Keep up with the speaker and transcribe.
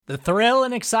The thrill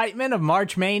and excitement of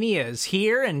March Mania is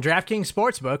here, and DraftKings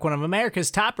Sportsbook, one of America's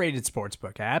top-rated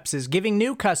sportsbook apps, is giving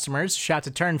new customers a shot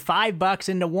to turn $5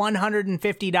 into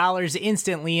 $150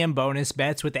 instantly in bonus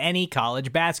bets with any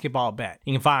college basketball bet.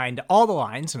 You can find all the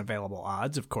lines and available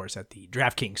odds, of course, at the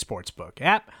DraftKings Sportsbook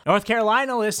app. North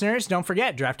Carolina listeners, don't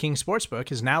forget, DraftKings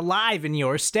Sportsbook is now live in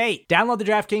your state. Download the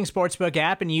DraftKings Sportsbook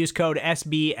app and use code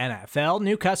SBNFL.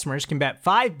 New customers can bet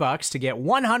 $5 to get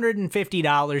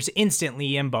 $150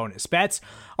 instantly in bonus bets,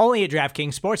 only at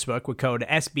DraftKings Sportsbook with code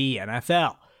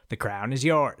SBNFL. The crown is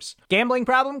yours. Gambling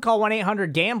problem? Call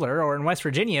 1-800-GAMBLER, or in West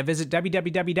Virginia, visit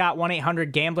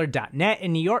www.1800gambler.net.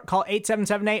 In New York, call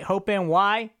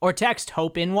 877-8-HOPE-NY or text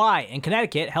HOPE-NY. In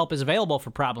Connecticut, help is available for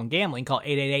problem gambling. Call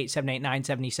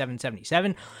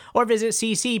 888-789-7777 or visit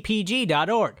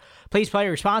ccpg.org. Please play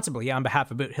responsibly on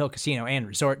behalf of Boot Hill Casino and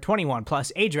Resort. 21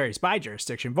 plus, age varies by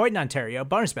jurisdiction. Void in Ontario.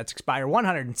 Bonus bets expire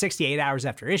 168 hours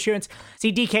after issuance.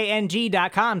 See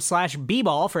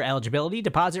dkng.com/bball for eligibility,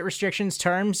 deposit restrictions,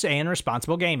 terms, and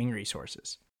responsible gaming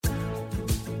resources.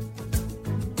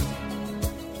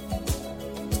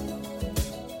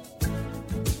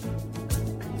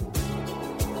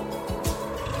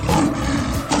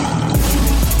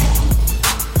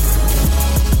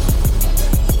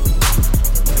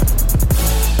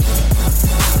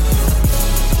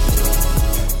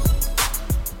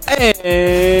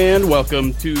 And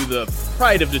welcome to the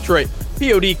Pride of Detroit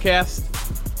POD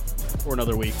for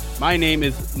another week. My name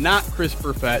is not Chris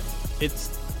Perfett. It's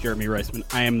Jeremy Reisman.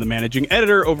 I am the managing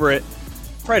editor over at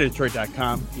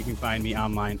prideofdetroit.com. You can find me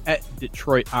online at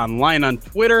Detroit Online on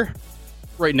Twitter.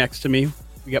 Right next to me,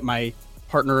 we got my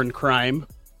partner in crime,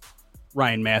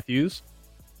 Ryan Matthews.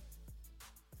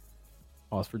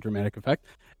 Pause for dramatic effect.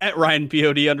 At Ryan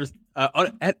POD at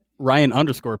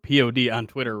Ryan_POD on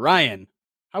Twitter. Ryan,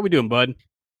 how we doing, bud?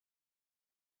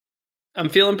 I'm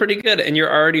feeling pretty good, and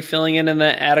you're already filling in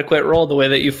the adequate role the way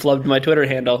that you flubbed my Twitter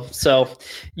handle. So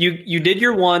you did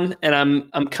your one, and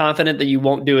I'm confident that you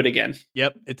won't do it again.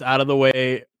 Yep, it's out of the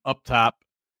way up top.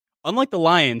 Unlike the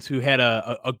Lions, who had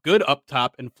a good up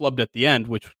top and flubbed at the end,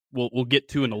 which we'll get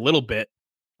to in a little bit.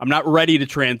 I'm not ready to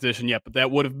transition yet, but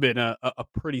that would have been a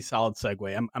pretty solid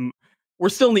segue. We're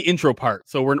still in the intro part,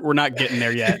 so we're not getting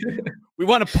there yet. We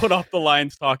want to put off the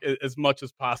Lions talk as much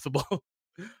as possible.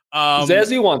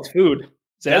 Zazzy wants food.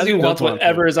 Zazzy wants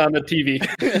whatever is on the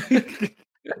TV.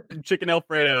 Chicken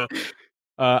Alfredo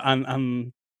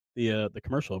on the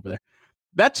commercial over there.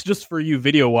 That's just for you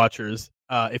video watchers.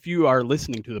 If you are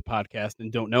listening to the podcast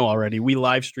and don't know already, we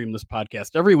live stream this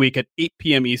podcast every week at 8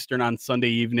 p.m. Eastern on Sunday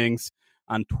evenings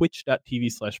on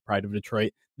twitch.tv/Pride of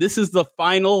Detroit. This is the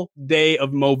final day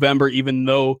of Movember, even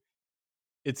though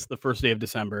it's the first day of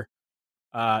December.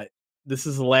 This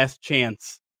is the last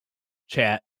chance,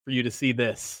 chat, for you to see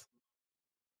this.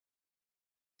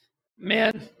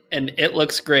 Man, and it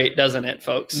looks great, doesn't it,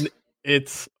 folks?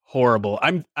 It's horrible.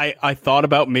 I thought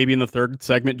about maybe in the third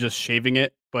segment just shaving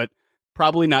it, but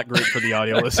probably not great for the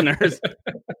audio listeners.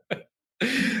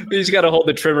 We just got to hold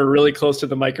the trimmer really close to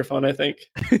the microphone, I think.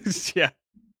 Yeah.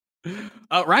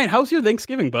 Ryan, how's your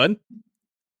Thanksgiving, bud?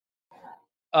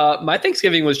 My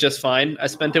Thanksgiving was just fine. I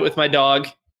spent it with my dog.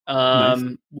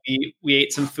 Nice. We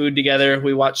ate some food together.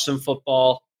 We watched some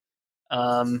football.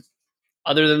 Other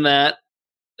than that,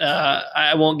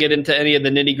 I won't get into any of the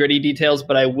nitty gritty details,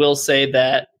 but I will say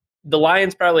that the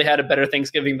Lions probably had a better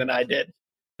Thanksgiving than I did.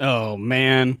 Oh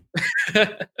man.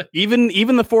 even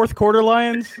the fourth quarter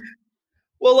Lions?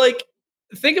 Well, like,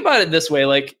 think about it this way.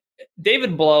 Like,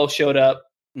 David Blau showed up.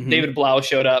 Mm-hmm. David Blau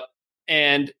showed up.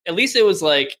 And at least it was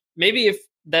like, maybe if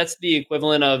that's the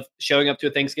equivalent of showing up to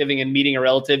a Thanksgiving and meeting a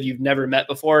relative you've never met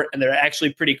before, and they're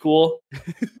actually pretty cool.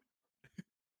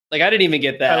 Like, I didn't even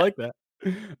get that. I like that.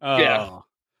 Yeah.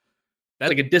 That's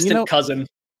like a distant cousin.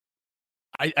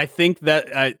 I think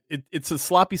that it's a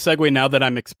sloppy segue now that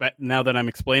I'm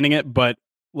explaining it, but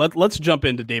let's jump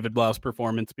into David Blau's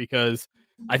performance, because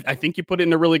I think you put it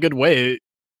in a really good way.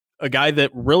 A guy that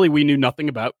really we knew nothing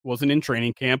about, wasn't in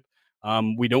training camp.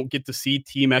 We don't get to see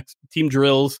team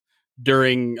drills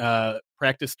during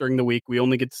practice during the week. We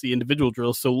only get to see individual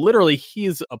drills. So literally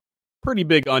he's a pretty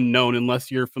big unknown unless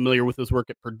you're familiar with his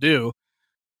work at Purdue.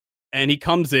 And he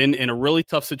comes in a really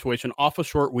tough situation, off a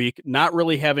short week, not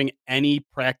really having any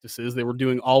practices. They were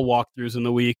doing all walkthroughs in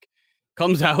the week.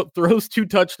 Comes out, throws 2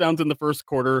 touchdowns in the first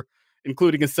quarter,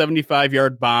 including a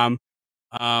 75-yard bomb.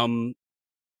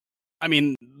 I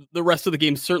mean, the rest of the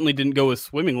game certainly didn't go as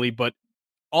swimmingly, but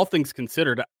all things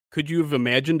considered, could you have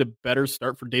imagined a better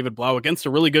start for David Blau against a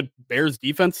really good Bears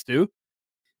defense too?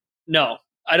 No,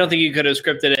 I don't think you could have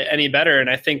scripted it any better. And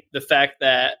I think the fact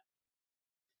that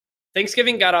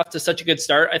Thanksgiving got off to such a good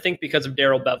start, I think, because of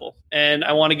Darrell Bevell. And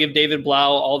I want to give David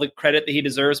Blau all the credit that he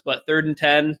deserves, but 3rd and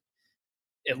 10,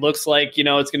 it looks like, it's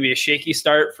going to be a shaky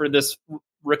start for this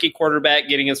rookie quarterback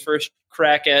getting his first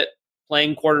crack at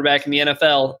playing quarterback in the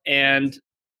NFL. And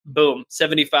boom,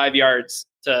 75 yards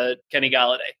to Kenny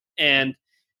Galladay. And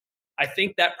I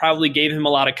think that probably gave him a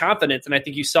lot of confidence. And I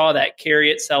think you saw that carry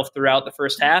itself throughout the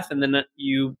first half. And then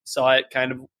you saw it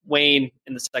kind of wane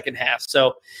in the second half.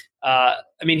 So,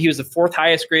 he was the 4th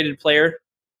highest graded player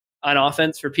on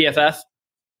offense for PFF.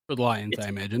 For the Lions, I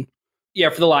imagine. Yeah,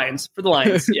 for the Lions.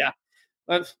 Yeah.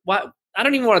 What? I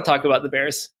don't even want to talk about the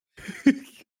Bears.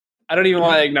 I don't even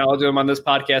want to acknowledge them on this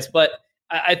podcast. But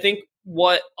I think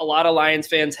what a lot of Lions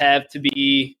fans have to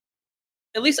be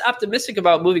at least optimistic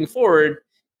about moving forward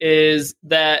is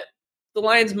that the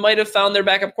Lions might have found their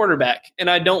backup quarterback. And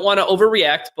I don't want to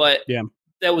overreact, but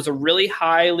that was a really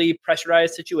highly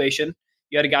pressurized situation.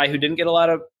 You had a guy who didn't get a lot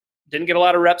of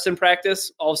reps in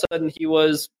practice. All of a sudden he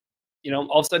was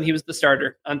the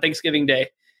starter on Thanksgiving Day.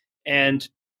 And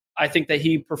I think that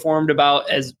he performed about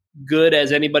as good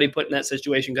as anybody put in that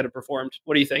situation could have performed.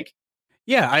 What do you think?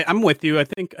 Yeah, I'm with you. I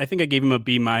think I gave him a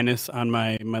B- on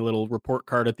my little report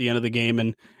card at the end of the game,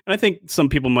 and I think some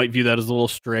people might view that as a little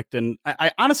strict. And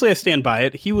I honestly I stand by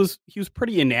it. He was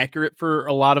pretty inaccurate for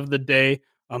a lot of the day.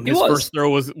 His first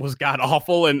throw was god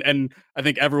awful, and I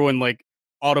think everyone like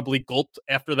audibly gulped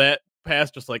after that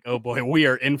pass, just like, oh boy, we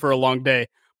are in for a long day.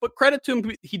 But credit to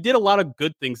him, he did a lot of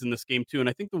good things in this game too. And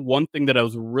I think the one thing that I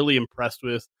was really impressed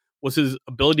with was his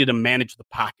ability to manage the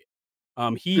pocket.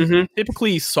 He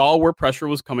typically saw where pressure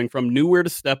was coming from, knew where to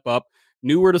step up,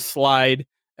 knew where to slide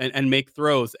and make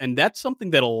throws. And that's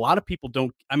something that a lot of people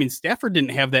don't. I mean, Stafford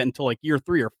didn't have that until like year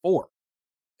 3 or 4.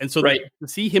 And so to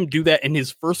see him do that in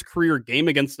his first career game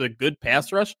against a good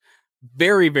pass rush,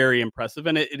 very, very impressive.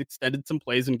 And it extended some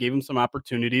plays and gave him some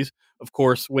opportunities. Of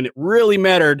course, when it really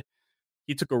mattered,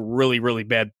 he took a really, really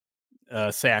bad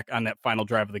sack on that final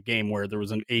drive of the game where there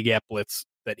was an A-gap blitz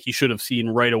that he should have seen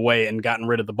right away and gotten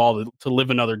rid of the ball to live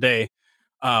another day.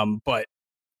 But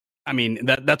I mean,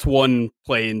 that's one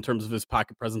play in terms of his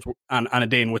pocket presence on a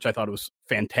day in which I thought it was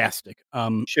fantastic.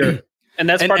 Sure. And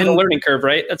that's part of the learning curve,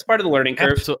 right? That's part of the learning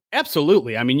curve.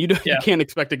 Absolutely. I mean, you can't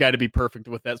expect a guy to be perfect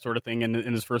with that sort of thing in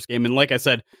his first game. And like I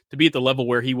said, to be at the level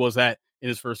where he was at in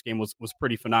his first game was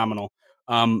pretty phenomenal.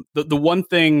 The one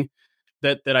thing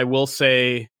that I will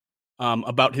say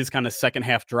about his kind of second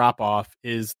half drop off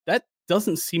is that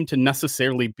doesn't seem to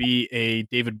necessarily be a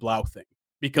David Blau thing,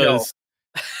 because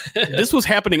this was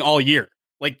happening all year.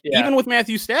 Like even with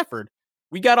Matthew Stafford,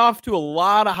 we got off to a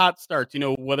lot of hot starts,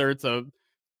 whether it's a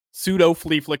pseudo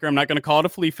flea flicker. I'm not going to call it a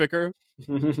flea flicker.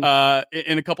 In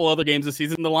a couple other games this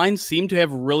season, the Lions seem to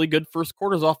have really good first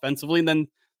quarters offensively and then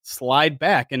slide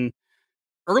back. And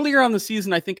earlier on the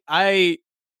season, I think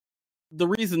the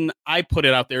reason I put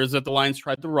it out there is that the Lions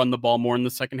tried to run the ball more in the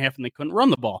second half and they couldn't run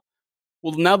the ball.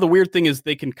 Well, now the weird thing is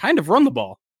they can kind of run the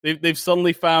ball. They've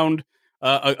suddenly found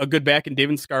a good back in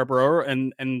David Scarborough,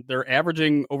 and they're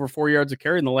averaging over 4 yards a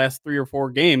carry in the last 3 or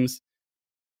 4 games.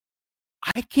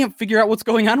 I can't figure out what's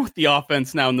going on with the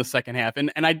offense now in the second half.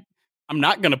 And I'm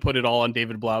not going to put it all on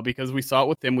David Blau, because we saw it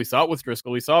with him. We saw it with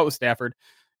Driscoll. We saw it with Stafford.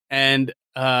 And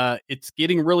it's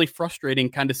getting really frustrating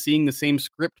kind of seeing the same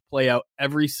script play out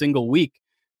every single week,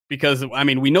 because, I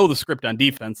mean, we know the script on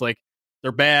defense. Like,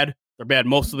 they're bad. They're bad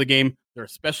most of the game. They're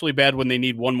especially bad when they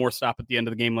need one more stop at the end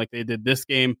of the game like they did this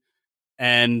game.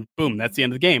 And boom, that's the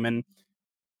end of the game. And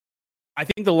I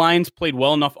think the Lions played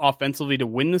well enough offensively to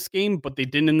win this game, but they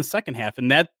didn't in the second half.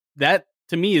 And that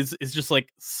to me is just like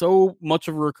so much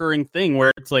of a recurring thing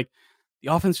where it's like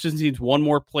the offense just needs one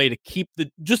more play to keep the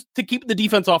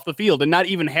defense off the field and not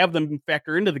even have them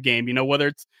factor into the game. Whether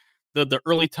it's the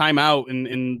early timeout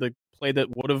in the play that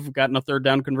would have gotten a third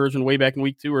down conversion way back in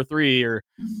week 2 or 3, or,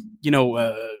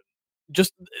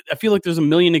 just I feel like there's a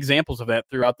million examples of that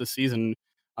throughout the season.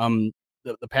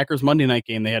 The Packers Monday night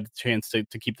game, they had a chance to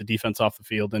keep the defense off the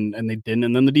field and they didn't.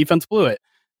 And then the defense blew it.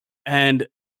 And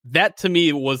that to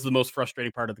me was the most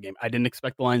frustrating part of the game. I didn't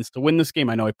expect the Lions to win this game.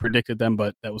 I know I predicted them,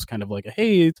 but that was kind of like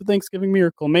hey, it's a Thanksgiving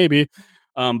miracle, maybe.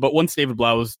 But once David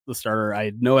Blau was the starter, I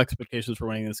had no expectations for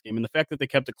winning this game. And the fact that they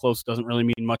kept it close doesn't really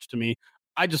mean much to me.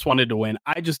 I just wanted to win.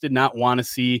 I just did not want to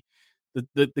see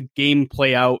the game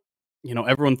play out.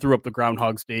 Everyone threw up the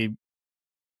Groundhog's Day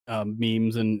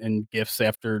memes and GIFs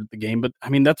after the game. But I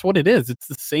mean, that's what it is. It's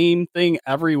the same thing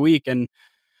every week. And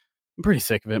I'm pretty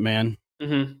sick of it, man.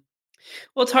 Mm-hmm.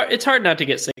 Well, it's hard not to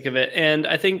get sick of it. And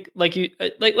I think like you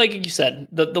said,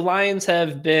 the Lions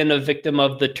have been a victim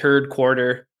of the turd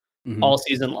quarter all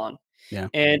season long. Yeah.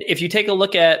 And if you take a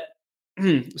look at,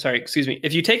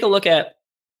 if you take a look at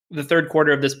the third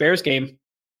quarter of this Bears game.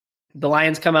 The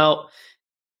Lions come out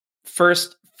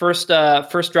first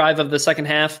drive of the second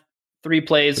half, 3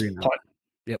 plays, punt.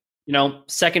 Yep.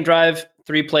 Second drive,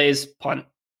 3 plays, punt.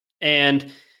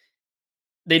 And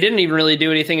they didn't even really do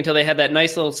anything until they had that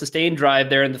nice little sustained drive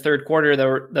there in the third quarter.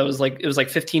 It was like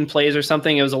 15 plays or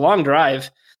something. It was a long drive.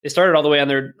 They started all the way on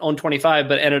their own 25,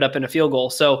 but ended up in a field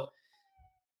goal. So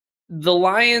the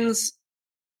Lions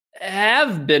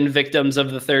have been victims of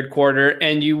the third quarter,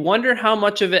 and you wonder how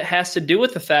much of it has to do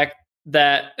with the fact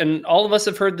that, and all of us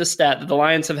have heard the stat, that the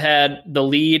Lions have had the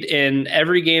lead in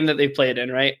every game that they've played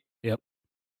in, right? Yep.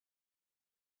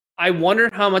 I wonder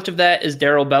how much of that is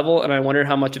Darrell Bevell, and I wonder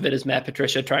how much of it is Matt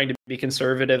Patricia trying to be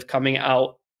conservative, coming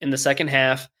out in the second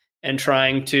half and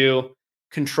trying to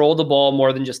control the ball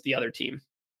more than just the other team.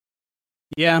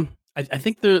 Yeah, I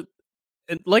think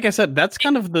like I said, that's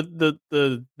kind of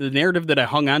the narrative that I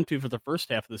hung on to for the first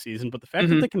half of the season. But the fact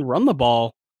that they can run the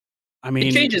ball, I mean,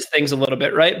 it changes things a little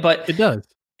bit, right? But it does.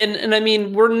 And I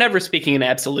mean, we're never speaking in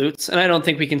absolutes, and I don't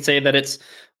think we can say that it's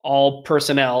all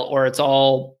personnel or it's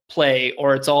all play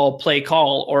or it's all play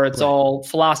call or it's all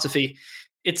philosophy.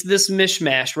 It's this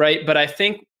mishmash, right? But I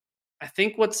think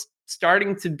what's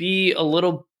starting to be a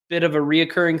little bit of a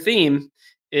reoccurring theme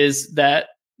is that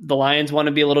the Lions want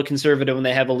to be a little conservative when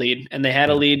they have a lead, and they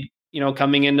had a lead,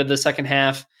 coming into the second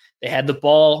half. They had the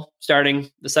ball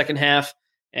starting the second half,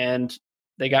 and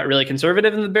they got really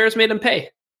conservative, and the Bears made them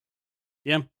pay.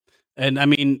 Yeah. And I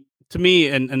mean, to me,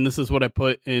 and this is what I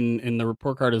put in the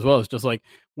report card as well, it's just like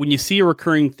when you see a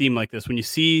recurring theme like this, when you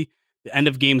see the end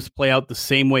of games play out the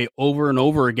same way over and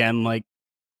over again, like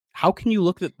how can you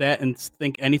look at that and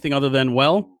think anything other than,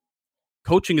 well,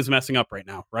 coaching is messing up right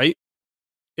now, right?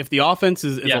 If the offense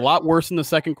is a lot worse in the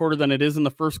second quarter than it is in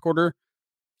the first quarter,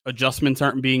 adjustments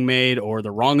aren't being made or the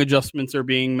wrong adjustments are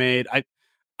being made. I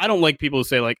don't like people who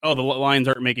say like, oh, the Lions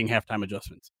aren't making halftime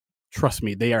adjustments. Trust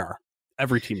me, they are.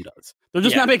 Every team does. They're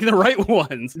just not making the right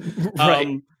ones.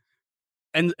 Right.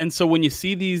 And so when you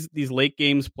see these late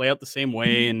games play out the same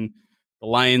way and the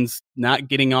Lions not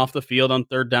getting off the field on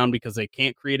third down because they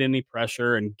can't create any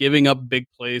pressure and giving up big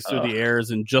plays through the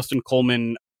airs and Justin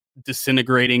Coleman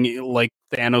disintegrating like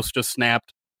Thanos just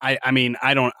snapped. I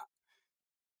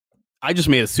just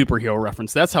made a superhero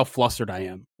reference. That's how flustered I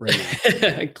am right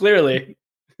now. Clearly.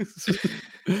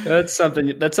 That's something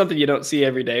you don't see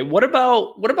every day. What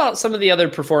about some of the other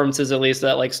performances, at least,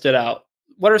 that like stood out?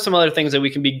 What are some other things that we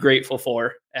can be grateful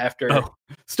for after?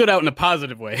 Stood out in a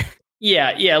positive way.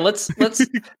 Yeah. Let's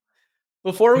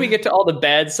before we get to all the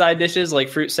bad side dishes like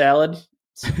fruit salad.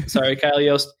 Sorry, Kyle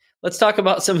Yost. Let's talk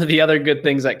about some of the other good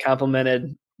things that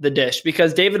complemented the dish,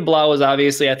 because David Blau was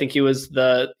obviously, I think he was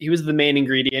the main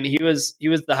ingredient. He was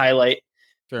the highlight.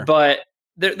 Sure. But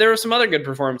there were some other good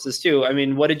performances too. I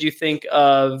mean, what did you think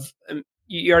of?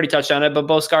 You already touched on it, but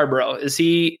Bo Scarborough, is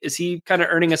he kind of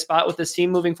earning a spot with this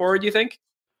team moving forward? You think?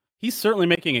 He's certainly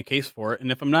making a case for it,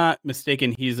 and if I'm not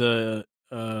mistaken, he's a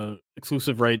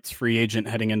exclusive rights free agent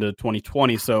heading into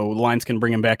 2020, so the Lions can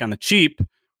bring him back on the cheap.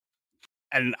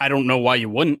 And I don't know why you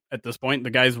wouldn't at this point. The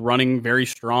guy's running very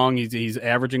strong. He's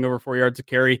averaging over 4 yards a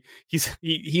carry. He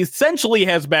essentially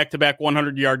has back-to-back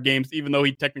 100-yard games, even though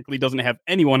he technically doesn't have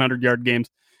any 100-yard games,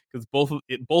 because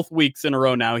both weeks in a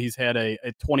row now he's had a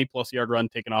 20-plus yard run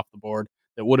taken off the board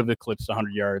that would have eclipsed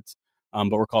 100 yards,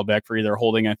 but were called back for either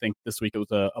holding. I think this week it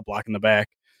was a block in the back.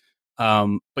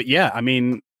 But yeah, I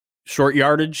mean, short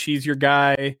yardage, he's your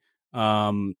guy.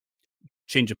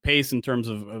 Change of pace in terms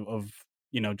of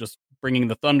just bringing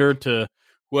the thunder to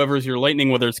whoever's your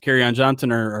lightning, whether it's Kerryon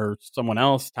Johnson or someone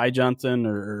else, Ty Johnson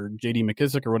or J.D.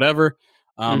 McKissick or whatever.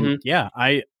 Yeah,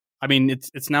 I mean,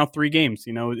 it's now 3 games.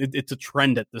 It's a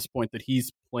trend at this point that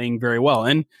he's playing very well.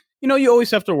 And, you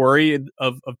always have to worry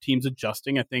of teams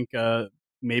adjusting. I think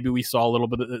maybe we saw a little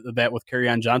bit of that with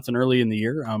Kerryon Johnson early in the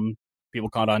year. People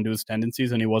caught on to his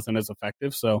tendencies and he wasn't as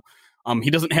effective. So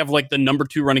he doesn't have like the number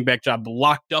 2 running back job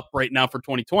locked up right now for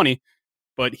 2020.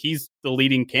 But he's the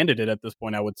leading candidate at this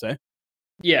point, I would say.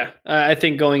 Yeah, I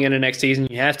think going into next season,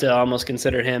 you have to almost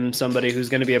consider him somebody who's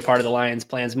going to be a part of the Lions'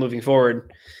 plans moving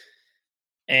forward.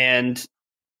 And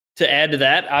to add to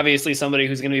that, obviously somebody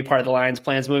who's going to be part of the Lions'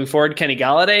 plans moving forward, Kenny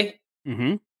Golladay.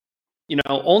 Mm-hmm.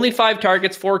 Only 5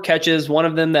 targets, 4 catches. One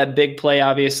of them that big play,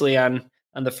 obviously on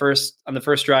the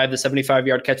first drive, the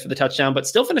 75-yard catch for the touchdown, but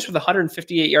still finished with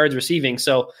 158 yards receiving.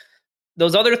 So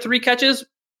those other 3 catches,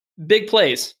 big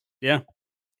plays. Yeah.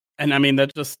 And I mean,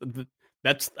 that's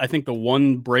I think the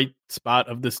one bright spot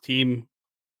of this team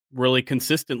really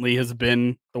consistently has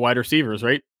been the wide receivers,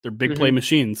 right? They're big play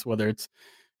machines, whether it's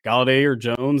Golladay or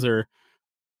Jones or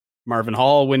Marvin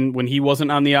Hall when he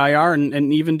wasn't on the IR,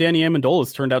 and even Danny Amendola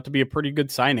has turned out to be a pretty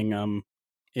good signing.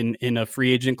 In a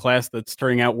free agent class that's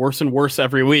turning out worse and worse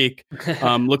every week.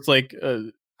 Looks like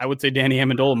I would say Danny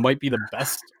Amendola might be the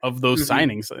best of those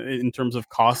signings in terms of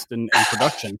cost and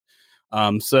production.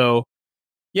 So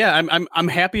yeah, I'm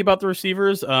happy about the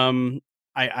receivers. I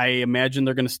imagine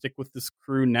they're going to stick with this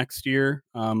crew next year.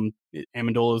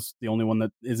 Amendola is the only one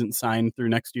that isn't signed through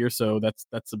next year, so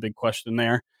that's a big question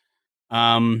there.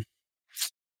 But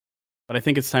I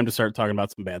think it's time to start talking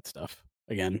about some bad stuff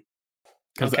again.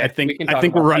 Because I think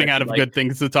we're running out of good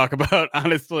things to talk about,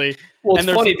 honestly. Well,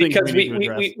 it's funny because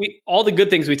we all the good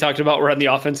things we talked about were on the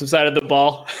offensive side of the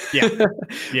ball. Yeah.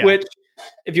 Which,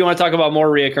 if you want to talk about more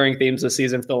reoccurring themes this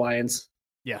season for the Lions.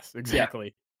 Yes,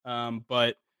 exactly. Yeah.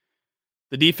 But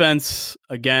the defense,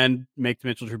 again, makes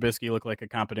Mitchell Trubisky look like a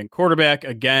competent quarterback.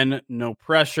 Again, no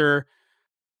pressure.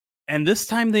 And this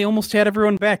time they almost had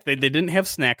everyone back. They didn't have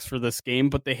Snacks for this game,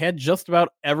 but they had just about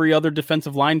every other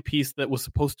defensive line piece that was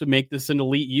supposed to make this an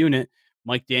elite unit.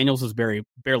 Mike Daniels is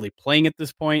barely playing at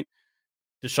this point.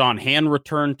 Deshaun Hand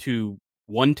returned to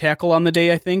one tackle on the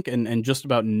day, I think, and just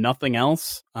about nothing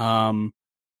else. I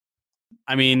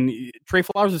mean, Trey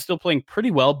Flowers is still playing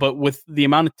pretty well, but with the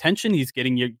amount of tension he's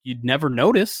getting, you'd never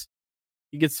notice.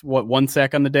 He gets, one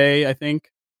sack on the day, I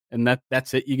think, and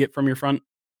that's it you get from your front.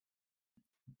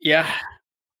 Yeah.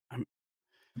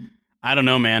 I don't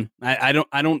know, man. I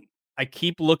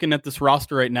keep looking at this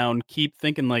roster right now and keep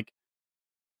thinking like,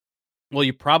 well,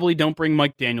 you probably don't bring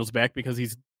Mike Daniels back because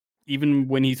even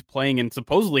when he's playing and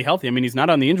supposedly healthy, I mean, he's not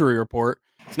on the injury report.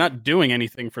 He's not doing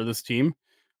anything for this team.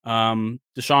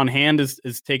 Deshaun Hand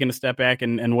is taking a step back,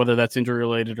 and whether that's injury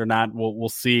related or not, we'll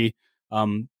see.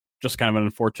 Just kind of an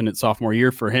unfortunate sophomore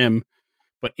year for him.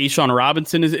 But A'Shawn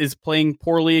Robinson is playing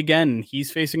poorly again.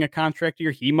 He's facing a contract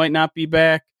year. He might not be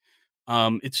back.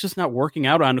 It's just not working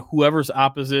out on whoever's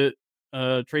opposite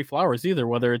Trey Flowers either,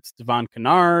 whether it's Devon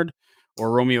Kennard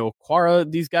or Romeo Okwara.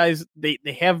 These guys, they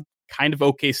have kind of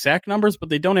okay sack numbers, but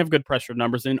they don't have good pressure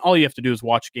numbers. And all you have to do is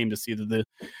watch a game to see that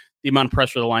the amount of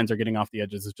pressure the lines are getting off the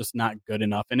edges is just not good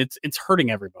enough. And it's hurting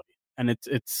everybody. And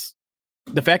it's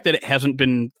the fact that it hasn't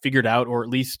been figured out or at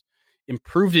least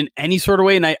improved in any sort of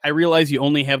way. And I realize you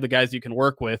only have the guys you can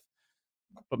work with,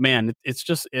 but man, I'm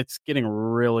getting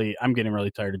really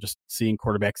tired of just seeing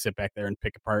quarterbacks sit back there and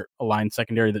pick apart a line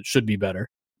secondary that should be better.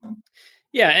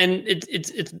 Yeah. And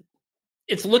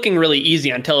it's looking really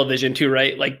easy on television too,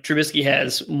 right? Like Trubisky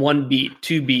has 1 beat,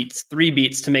 2 beats, 3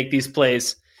 beats to make these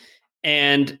plays.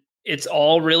 And it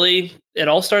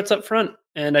all starts up front.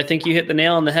 And I think you hit the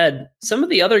nail on the head. Some of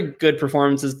the other good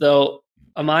performances though,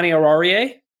 Amani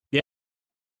Oruwariye.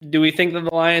 Do we think that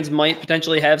the Lions might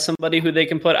potentially have somebody who they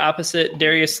can put opposite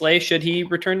Darius Slay should he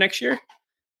return next year?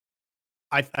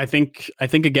 I think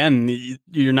again,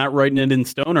 you're not writing it in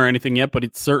stone or anything yet, but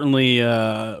it's certainly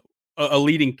a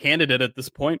leading candidate at this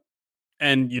point.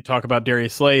 And you talk about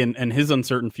Darius Slay and his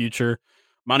uncertain future.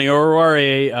 Amani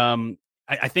Oruwariye,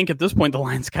 I think at this point the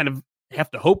Lions kind of have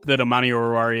to hope that Amani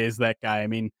Oruwariye is that guy. I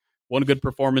mean, one good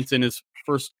performance in his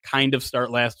first kind of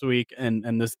start last week,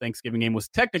 and this Thanksgiving game was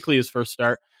technically his first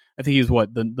start. I think he's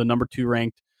the number 2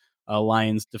 ranked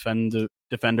Lions defender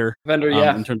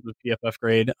in terms of PFF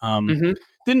grade.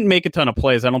 Didn't make a ton of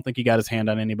plays. I don't think he got his hand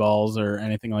on any balls or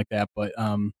anything like that. But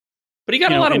he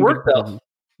got a lot of work though.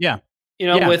 Yeah,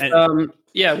 with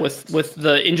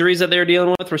the injuries that they're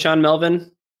dealing with, Rashaan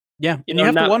Melvin. Yeah, and you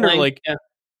have to wonder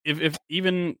if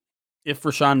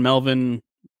Rashaan Melvin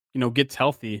gets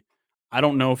healthy, I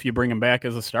don't know if you bring him back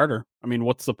as a starter. I mean,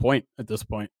 what's the point at this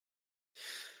point?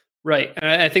 Right.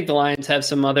 And I think the Lions have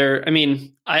some other, I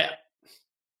mean, I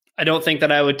don't think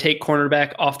that I would take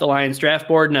cornerback off the Lions draft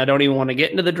board, and I don't even want to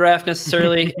get into the draft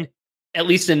necessarily, at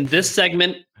least in this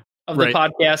segment of the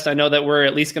podcast. I know that we're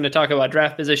at least going to talk about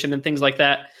draft position and things like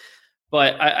that.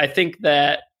 But I think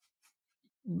that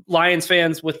Lions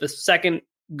fans, with the second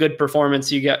good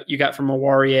performance you got from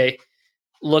Oruwariye,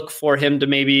 look for him to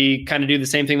maybe kind of do the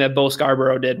same thing that Bo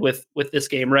Scarborough did with this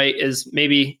game, right? Is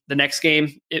maybe the next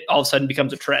game, it all of a sudden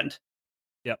becomes a trend.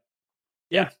 Yep.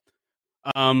 Yeah.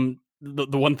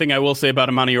 The one thing I will say about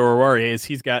Amani Oruwariye is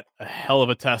he's got a hell of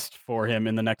a test for him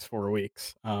in the next 4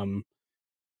 weeks.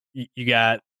 You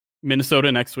got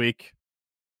Minnesota next week,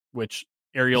 which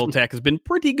aerial attack has been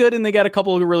pretty good, and they got a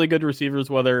couple of really good receivers.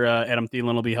 Whether Adam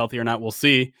Thielen will be healthy or not, we'll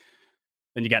see.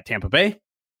 Then you got Tampa Bay,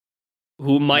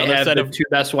 who might have the 2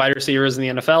 best wide receivers in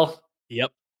the NFL.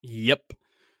 Yep.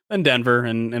 then Denver,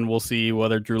 and we'll see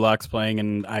whether Drew Lock's playing.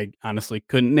 And I honestly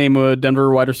couldn't name a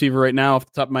Denver wide receiver right now off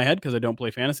the top of my head because I don't play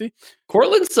fantasy.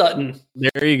 Cortland Sutton.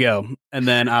 There you go. And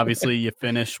then obviously you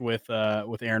finish with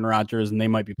Aaron Rodgers, and they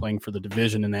might be playing for the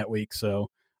division in that week, so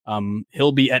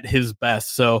he'll be at his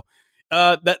best. So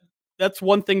that's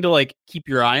one thing to like keep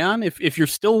your eye on. If you're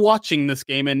still watching this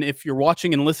game, and if you're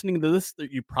watching and listening to this,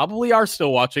 you probably are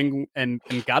still watching, and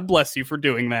God bless you for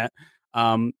doing that.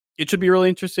 It should be really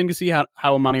interesting to see how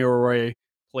Amani Oruwariye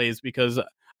plays, because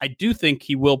I do think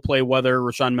he will play whether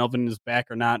Rashaan Melvin is back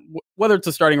or not, whether it's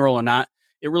a starting role or not.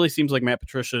 It really seems like Matt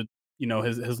Patricia,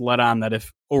 has let on that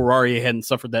if Oruwariye hadn't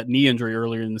suffered that knee injury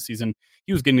earlier in the season,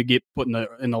 he was going to get put in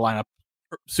the lineup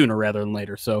sooner rather than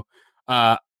later. So,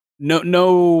 I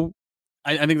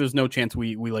think there's no chance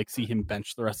we like see him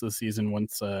bench the rest of the season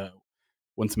once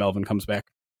Melvin comes back.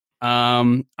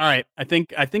 All right. I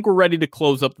think we're ready to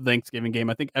close up the Thanksgiving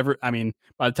game. I think by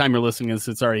the time you're listening to this,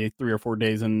 it's already 3 or 4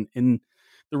 days in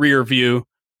the rear view.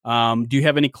 Do you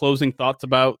have any closing thoughts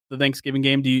about the Thanksgiving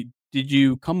game? Did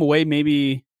you come away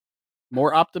maybe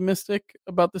more optimistic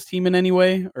about this team in any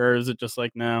way, or is it just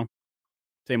like, no,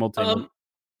 same old?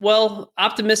 Well,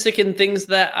 optimistic in things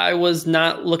that I was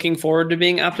not looking forward to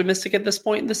being optimistic at this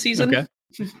point in the season. Okay.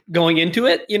 Going into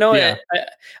it, yeah.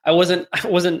 I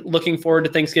wasn't looking forward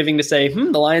to Thanksgiving to say,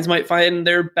 the Lions might find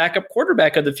their backup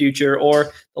quarterback of the future,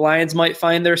 or the Lions might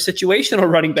find their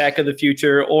situational running back of the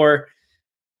future, or,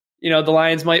 the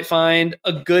Lions might find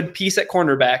a good piece at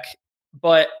cornerback.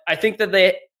 But I think that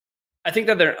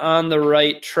they're on the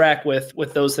right track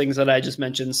with those things that I just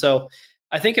mentioned. So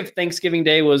I think if Thanksgiving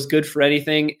Day was good for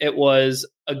anything, it was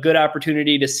a good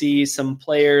opportunity to see some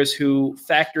players who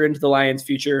factor into the Lions'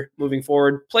 future moving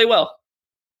forward play well.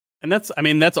 And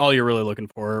that's all you're really looking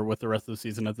for with the rest of the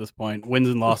season at this point. Wins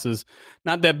and losses,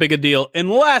 not that big a deal,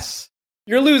 unless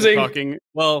you're losing.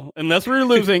 Unless we're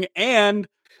losing, and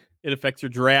it affects your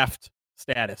draft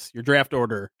status, your draft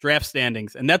order, draft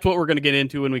standings. And that's what we're going to get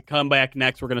into when we come back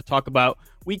next. We're going to talk about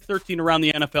Week 13 around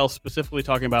the NFL, specifically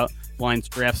talking about Lions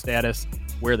draft status,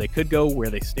 where they could go, where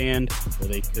they stand, where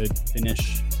they could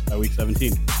finish by Week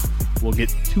 17. We'll get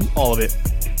to all of it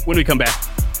when we come back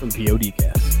from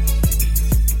PODcast.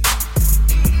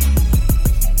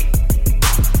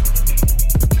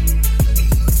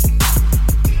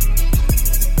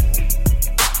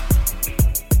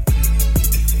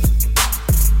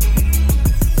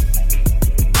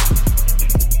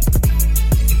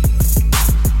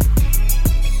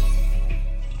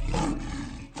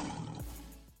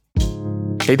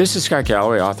 Hey, this is Scott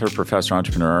Galloway, author, professor,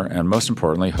 entrepreneur, and most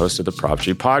importantly, host of the Prop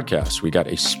G podcast. We got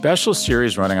a special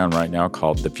series running on right now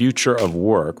called The Future of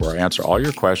Work, where I answer all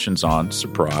your questions on,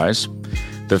 surprise,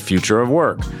 the future of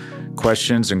work.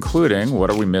 Questions including, what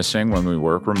are we missing when we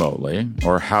work remotely?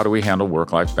 Or how do we handle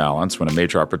work-life balance when a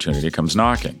major opportunity comes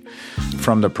knocking?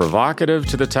 From the provocative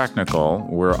to the technical,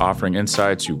 we're offering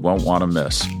insights you won't want to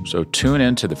miss. So tune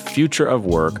in to The Future of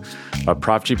Work, a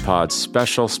Prop G Pod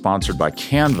special sponsored by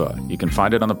Canva. You can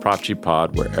find it on the Prop G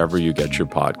Pod wherever you get your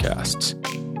podcasts.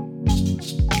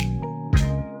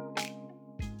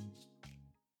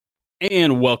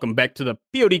 And welcome back to the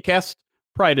PODcast,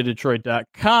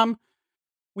 prideofdetroit.com.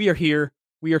 We are here.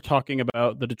 We are talking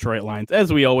about the Detroit Lions,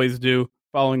 as we always do,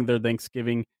 following their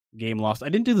Thanksgiving game loss. I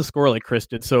didn't do the score like Chris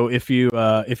did, so if you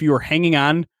were hanging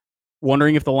on,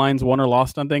 wondering if the Lions won or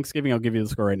lost on Thanksgiving, I'll give you the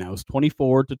score right now. It was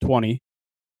 24-20.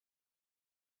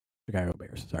 Chicago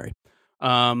Bears, sorry.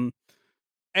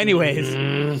 Anyways,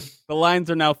 the Lions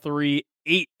are now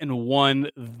 3-8-1.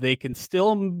 They can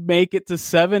still make it to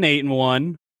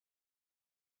 7-8-1.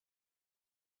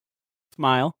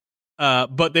 Smile.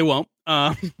 But they won't.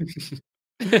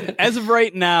 As of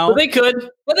right now, but they could.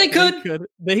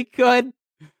 They could.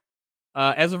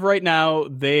 As of right now,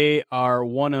 they are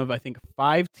one of, I think,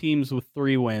 5 teams with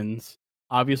 3 wins.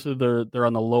 Obviously, they're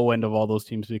on the low end of all those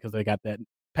teams because they got that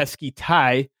pesky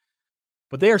tie.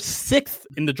 But they are 6th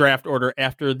in the draft order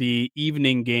after the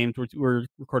evening games. We're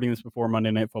recording this before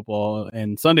Monday Night Football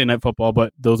and Sunday Night Football,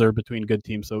 but those are between good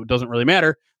teams, so it doesn't really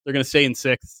matter. They're going to stay in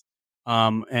 6th.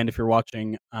 And if you're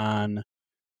watching on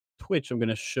Twitch, I'm going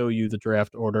to show you the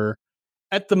draft order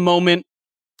at the moment.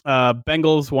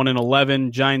 Bengals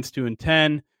 1-11, Giants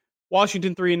 2-10,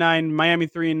 Washington 3-9, Miami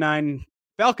 3-9,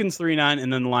 Falcons 3-9,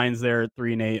 and then the Lions there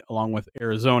 3-8, along with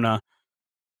Arizona.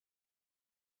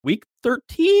 Week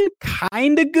 13,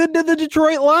 kind of good to the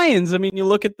Detroit Lions. I mean, you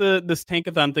look at this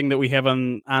tankathon thing that we have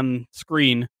on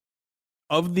screen.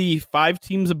 Of the 5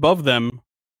 teams above them,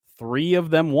 3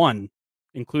 of them won,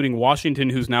 including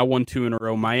Washington, who's now won 2 in a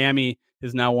row. Miami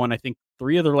has now won, I think,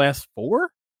 3 of their last 4.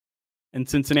 And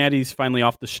Cincinnati's finally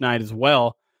off the schneid as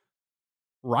well.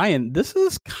 Ryan, this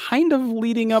is kind of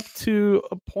leading up to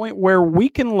a point where we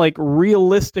can like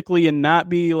realistically and not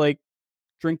be like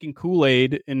drinking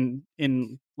Kool-Aid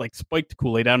in like spiked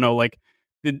Kool-Aid. I don't know, like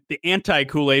the anti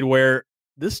Kool-Aid where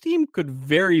this team could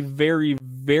very, very,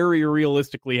 very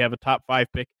realistically have a top 5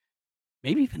 pick,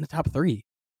 maybe even a top 3.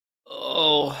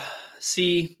 Oh,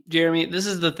 see, Jeremy, this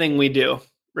is the thing we do,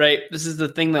 right? This is the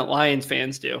thing that Lions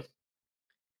fans do.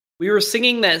 We were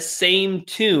singing that same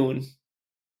tune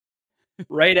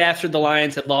right after the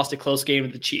Lions had lost a close game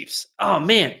to the Chiefs. Oh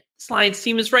man, this Lions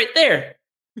team is right there.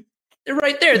 They're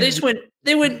right there.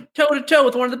 They went toe to toe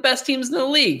with one of the best teams in the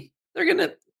league. They're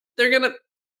gonna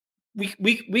we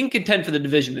can contend for the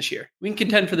division this year.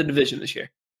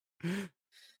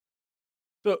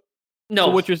 So no.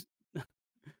 So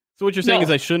what you're saying is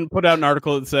I shouldn't put out an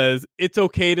article that says it's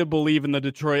okay to believe in the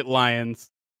Detroit Lions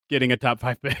getting a top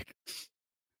 5 pick.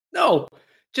 No,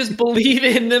 just believe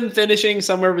in them finishing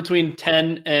somewhere between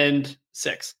 10 and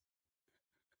 6.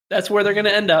 That's where they're going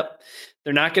to end up.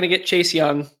 They're not going to get Chase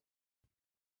Young.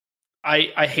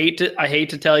 I hate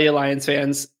to tell you, Lions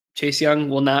fans, Chase Young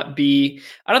will not be.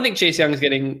 I don't think Chase Young is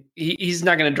getting. He's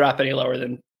not going to drop any lower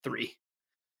than 3.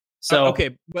 So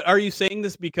okay, but are you saying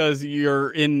this because you're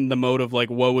in the mode of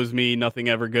like, woe is me, nothing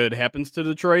ever good happens to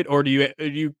Detroit, or do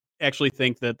you actually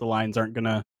think that the Lions aren't going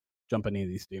to jump any of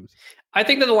these teams? I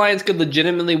think that the Lions could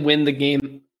legitimately win the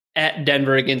game at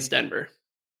Denver against Denver.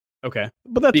 Okay,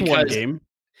 but that's one game.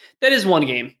 That is one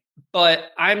game,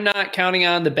 but I'm not counting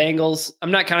on the Bengals. I'm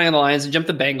not counting on the Lions to jump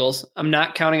the Bengals. I'm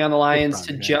not counting on the Lions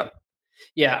to jump.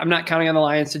 Yeah, I'm not counting on the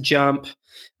Lions to jump.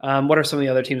 What are some of the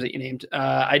other teams that you named?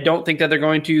 I don't think that they're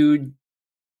going to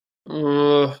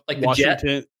like the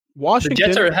Jets. Washington. The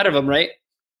Jets are ahead of them, right?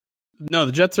 No,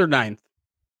 the Jets are 9th.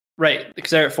 Right,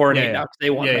 because they're at 4-8 now because they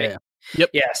won, right? Yeah. Yep.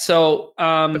 Yeah. So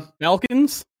the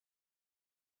Falcons.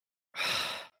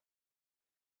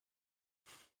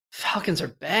 Falcons are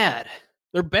bad.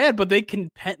 They're bad, but they can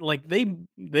like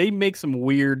they make some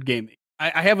weird gaming.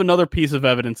 I have another piece of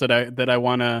evidence that I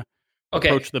want to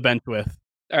approach the bench with.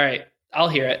 All right, I'll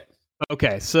hear it.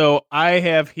 Okay, so I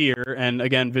have here, and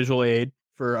again, visual aid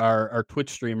for our Twitch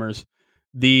streamers,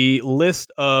 the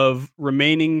list of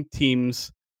remaining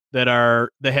teams that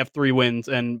have 3 wins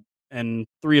and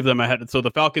 3 of them ahead. So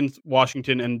the Falcons,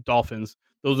 Washington, and Dolphins.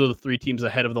 Those are the 3 teams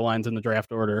ahead of the Lions in the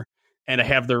draft order, and I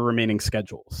have their remaining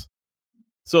schedules.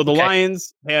 So the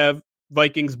Lions have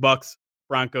Vikings, Bucks,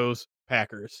 Broncos,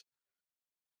 Packers.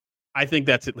 I think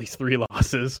that's at least 3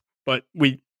 losses, but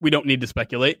we don't need to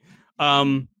speculate.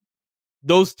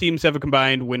 Those teams have a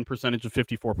combined win percentage of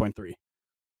 54.3.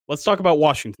 Let's talk about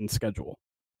Washington's schedule.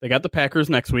 They got the Packers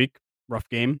next week, rough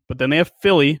game, but then they have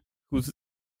Philly, who's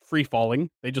free falling.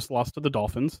 They just lost to the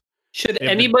Dolphins. Should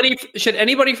anybody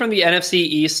from the NFC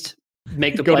East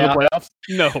make the playoffs?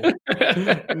 No.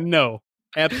 No,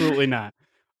 absolutely not.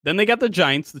 Then they got the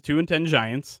Giants, the 2-10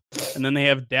 Giants, and then they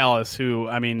have Dallas, who,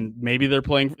 I mean, maybe they're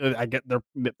playing. I get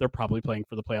they're probably playing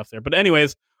for the playoffs there. But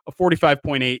anyways, a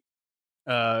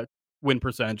 45.8 win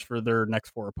percentage for their next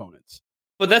 4 opponents.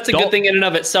 But that's a good thing in and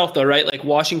of itself, though, right? Like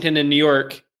Washington and New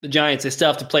York, the Giants, they still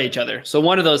have to play each other. So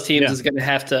one of those teams is going to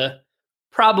have to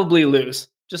probably lose.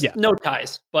 Just no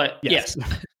ties, but yes.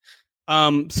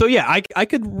 So yeah, I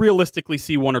could realistically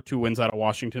see 1 or 2 wins out of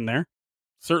Washington there.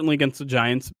 Certainly against the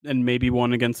Giants, and maybe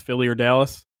 1 against Philly or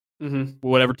Dallas. Mm-hmm.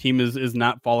 Whatever team is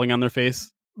not falling on their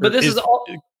face. But this is all,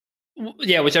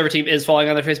 whichever team is falling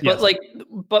on their face. Yes.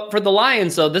 But for the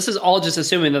Lions, though, this is all just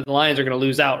assuming that the Lions are going to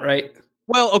lose out, right?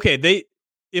 Well, okay,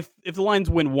 if the Lions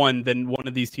win 1, then one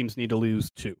of these teams need to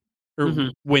lose 2 or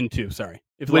win 2. Sorry,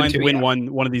 if the Lions win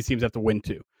 1, one of these teams have to win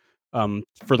 2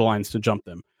 for the Lions to jump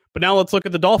them. But now let's look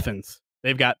at the Dolphins.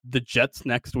 They've got the Jets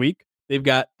next week. They've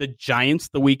got the Giants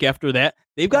the week after that.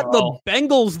 They've got the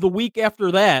Bengals the week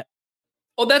after that.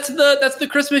 Oh, that's the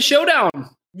Christmas showdown.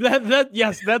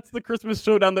 Yes, that's the Christmas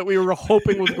showdown that we were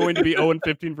hoping was going to be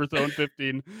 0-15 for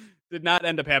 0-15. Did not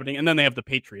end up happening. And then they have the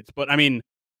Patriots. But I mean,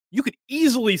 you could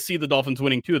easily see the Dolphins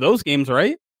winning 2 of those games,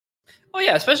 right? Oh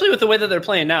yeah, especially with the way that they're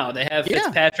playing now. They have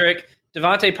Fitzpatrick.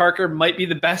 Devontae Parker might be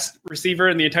the best receiver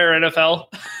in the entire NFL.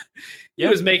 He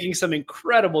was making some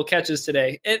incredible catches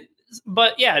today.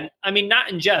 But yeah, I mean, not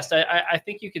in jest. I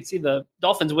think you could see the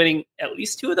Dolphins winning at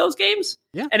least 2 of those games.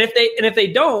 Yeah. And if they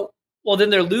don't, well, then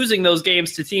they're losing those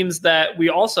games to teams that we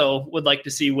also would like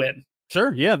to see win.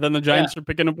 Sure. Yeah. Then the Giants are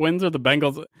picking up wins, or the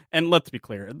Bengals. And let's be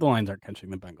clear, the Lions aren't catching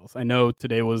the Bengals. I know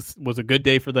today was a good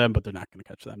day for them, but they're not going to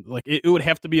catch them. Like it would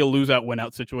have to be a lose out, win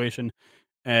out situation.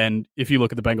 And if you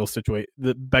look at the Bengals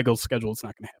the Bengals schedule, it's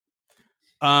not going to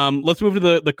happen. Let's move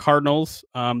to the Cardinals.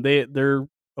 Their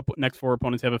next 4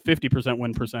 opponents have a 50%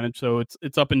 win percentage, so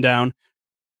it's up and down.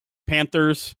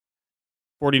 Panthers,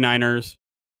 49ers,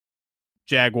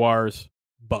 Jaguars,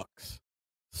 Bucks.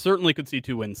 Certainly could see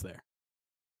 2 wins there.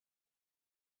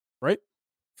 Right?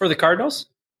 For the Cardinals?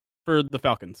 For the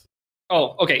Falcons.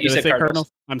 Oh, okay. You said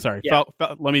Cardinals. I'm sorry. Yeah.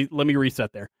 Let me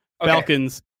reset there. Okay.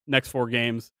 Falcons, next 4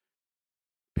 games.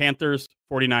 Panthers,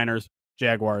 49ers,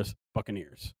 Jaguars,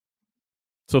 Buccaneers.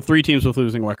 So 3 teams with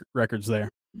losing records there.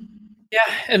 Yeah,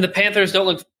 and the Panthers don't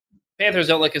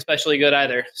look especially good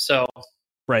either. So,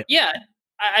 right. Yeah,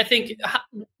 I think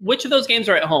which of those games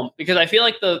are at home? Because I feel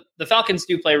like the Falcons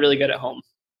do play really good at home.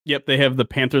 Yep, they have the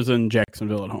Panthers and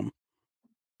Jacksonville at home.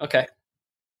 Okay.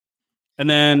 And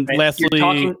then lastly,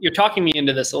 you're talking me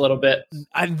into this a little bit.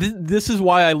 This is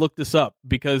why I looked this up,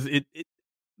 because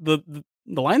the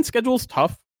Lions schedule is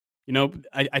tough. You know,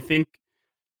 I think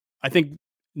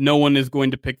no one is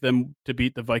going to pick them to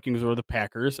beat the Vikings or the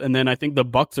Packers, and then I think the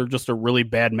Bucks are just a really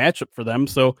bad matchup for them.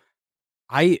 So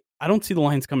I don't see the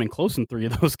Lions coming close in 3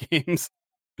 of those games.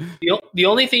 The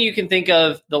only thing you can think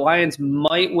of, the Lions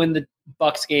might win the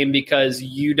Bucks game because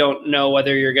you don't know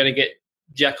whether you're going to get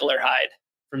Jekyll or Hyde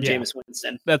from Jameis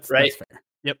Winston. That's right. That's fair.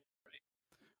 Yep.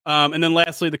 And then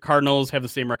lastly, the Cardinals have the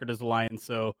same record as the Lions,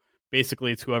 so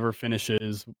basically it's whoever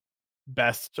finishes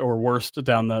best or worst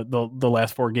down the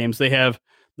last 4 games. They have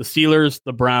the Steelers,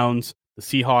 the Browns, the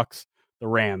Seahawks, the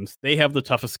Rams. They have the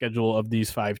toughest schedule of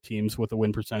these 5 teams with a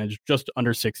win percentage just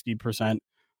under 60%.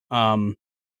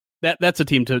 That's a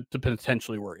team to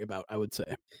potentially worry about, I would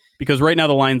say, because right now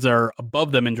the Lions are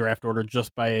above them in draft order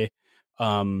just by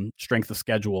strength of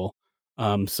schedule.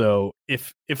 So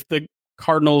if the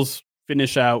Cardinals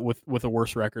finish out with a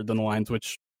worse record than the Lions,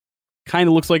 which kind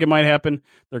of looks like it might happen,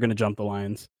 they're going to jump the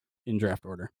Lions in draft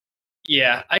order.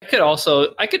 Yeah, I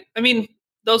mean,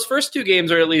 those first 2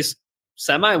 games are at least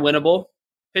semi-winnable.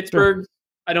 Pittsburgh, sure.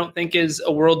 I don't think is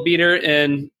a world beater,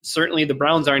 and certainly the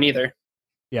Browns aren't either.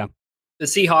 Yeah. The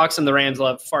Seahawks and the Rams will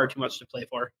have far too much to play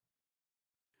for.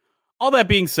 All that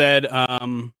being said,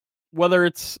 whether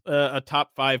it's a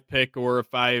top 5 pick or a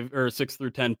 5 or a 6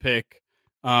 through 10 pick,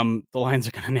 the Lions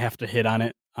are going to have to hit on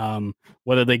it.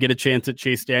 Whether they get a chance at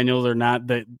Chase Daniels or not,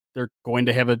 that they're going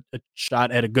to have a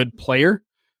shot at a good player.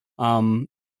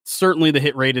 Certainly the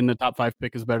hit rate in the top 5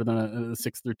 pick is better than a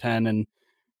 6 through 10. And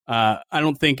I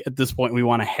don't think at this point we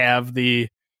want to have the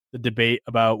debate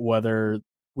about whether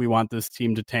we want this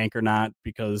team to tank or not,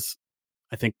 because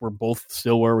I think we're both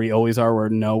still where we always are, where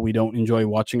no, we don't enjoy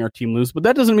watching our team lose, but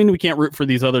that doesn't mean we can't root for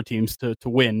these other teams to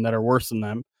win that are worse than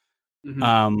them.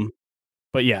 Mm-hmm.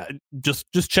 But yeah, just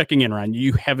checking in, Ryan,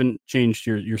 you haven't changed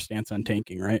your stance on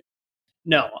tanking, right?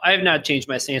 No, I have not changed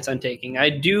my stance on tanking. I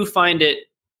do find it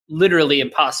literally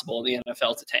impossible in the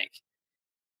NFL to tank.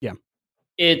 Yeah.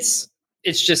 It's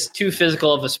just too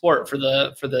physical of a sport for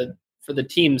the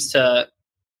teams to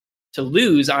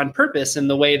lose on purpose in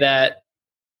the way that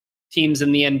teams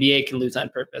in the NBA can lose on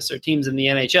purpose, or teams in the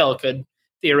NHL could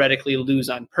theoretically lose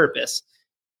on purpose.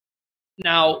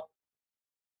 Now,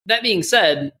 that being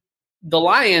said, the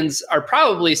Lions are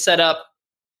probably set up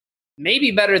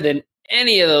maybe better than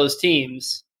any of those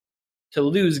teams to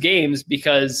lose games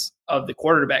because of the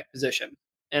quarterback position.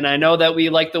 And I know that we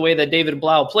like the way that David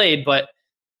Blau played, but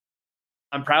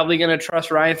I'm probably going to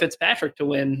trust Ryan Fitzpatrick to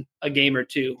win a game or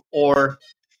 2, or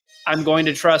I'm going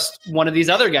to trust one of these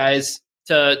other guys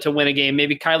to win a game,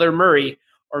 maybe Kyler Murray,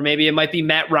 or maybe it might be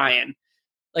Matt Ryan.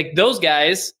 Like, those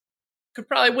guys could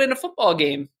probably win a football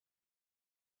game.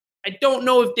 I don't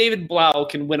know if David Blau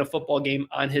can win a football game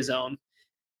on his own.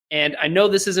 And I know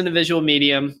this isn't a visual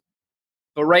medium,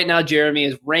 but right now Jeremy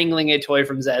is wrangling a toy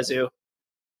from Zazu.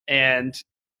 And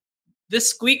this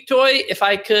squeak toy, if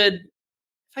I could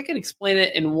explain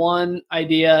it in one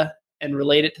idea and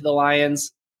relate it to the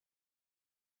Lions,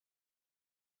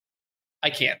 I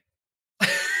can't.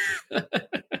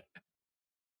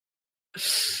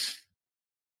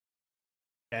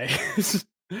 Okay.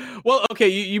 Well, okay,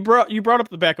 you brought up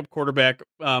the backup quarterback,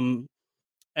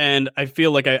 and I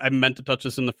feel like I meant to touch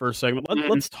this in the first segment.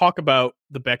 Let's talk about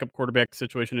the backup quarterback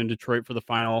situation in Detroit for the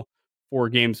final 4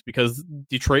 games, because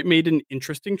Detroit made an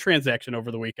interesting transaction over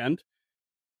the weekend.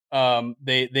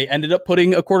 They ended up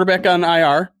putting a quarterback on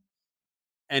IR,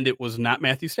 and it was not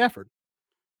Matthew Stafford.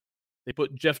 They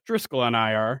put Jeff Driscoll on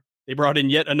IR. They brought in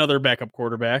yet another backup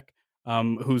quarterback,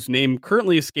 whose name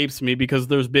currently escapes me because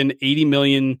there's been 80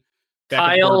 million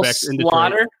backup quarterbacks in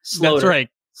Detroit. That's right.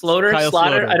 Slaughter? Is it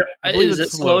Slaughter? I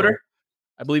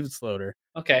believe it's Slaughter.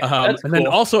 Okay. And cool. Then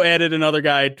also added another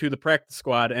guy to the practice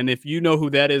squad. And if you know who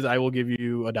that is, I will give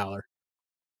you $1.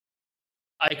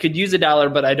 I could use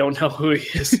 $1, but I don't know who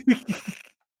he is.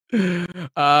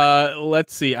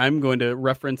 Let's see. I'm going to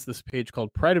reference this page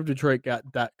called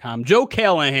prideofdetroit.com. Joe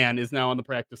Callahan is now on the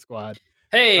practice squad.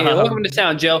 Hey, welcome to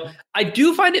town, Joe. I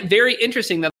do find it very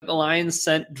interesting that the Lions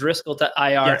sent Driscoll to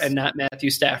IR and not Matthew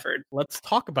Stafford. Let's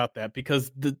talk about that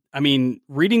because,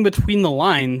 reading between the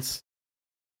lines,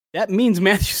 that means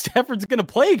Matthew Stafford's going to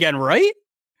play again, right?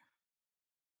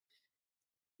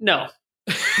 No.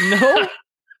 No?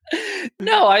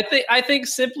 No, I think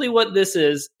simply what this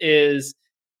is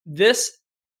this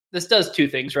does two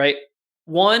things, right?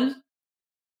 One,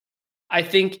 I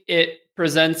think it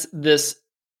presents this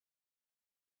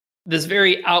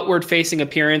very outward facing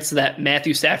appearance that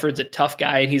Matthew Stafford's a tough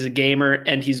guy and he's a gamer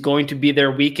and he's going to be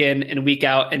there week in and week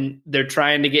out and they're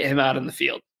trying to get him out on the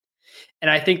field. And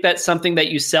I think that's something that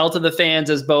you sell to the fans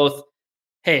as both,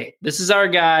 hey, this is our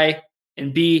guy,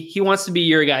 and B, he wants to be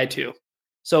your guy too.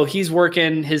 So he's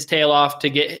working his tail off to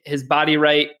get his body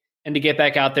right and to get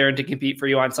back out there and to compete for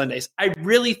you on Sundays. I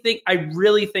really think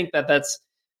that that's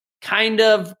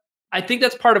I think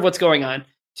that's part of what's going on.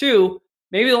 Two,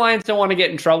 maybe the Lions don't want to get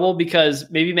in trouble because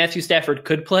maybe Matthew Stafford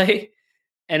could play.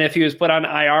 And if he was put on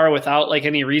IR without like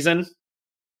any reason,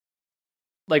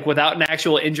 like without an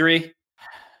actual injury,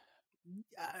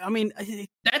 I mean,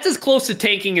 that's as close to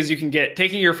tanking as you can get.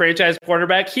 Taking your franchise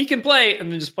quarterback, he can play,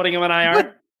 and then just putting him on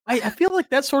IR. I feel like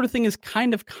that sort of thing is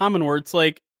kind of common where it's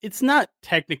like, it's not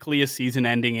technically a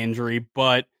season-ending injury,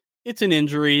 but it's an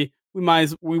injury.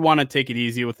 We want to take it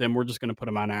easy with him. We're just going to put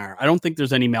him on IR. I don't think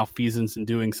there's any malfeasance in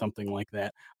doing something like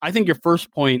that. I think your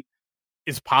first point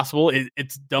is possible.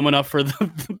 It's dumb enough for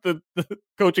the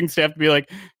coaching staff to be like,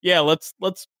 yeah, let's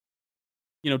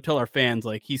tell our fans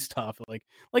like he's tough.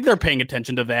 Like they're paying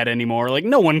attention to that anymore. Like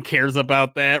no one cares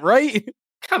about that, right?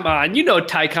 Come on,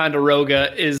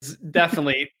 Ticonderoga is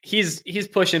definitely he's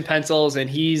pushing pencils and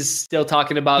he's still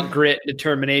talking about grit,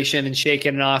 determination, and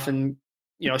shaking it off, and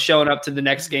showing up to the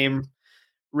next game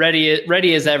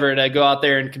ready as ever to go out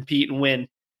there and compete and win.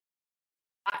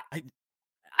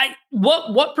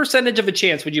 What percentage of a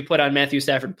chance would you put on Matthew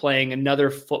Stafford playing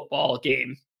another football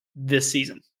game this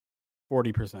season?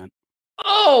 40%.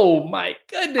 Oh my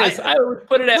goodness! I would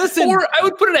put it at 4. I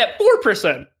would put it at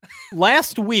 4%.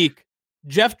 Last week,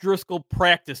 Jeff Driscoll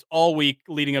practiced all week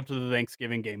leading up to the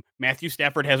Thanksgiving game. Matthew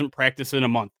Stafford hasn't practiced in a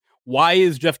month. Why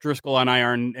is Jeff Driscoll on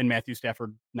IR and Matthew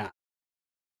Stafford not?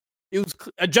 It was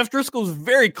Jeff Driscoll was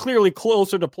very clearly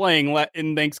closer to playing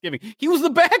in Thanksgiving. He was the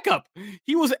backup.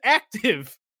 He was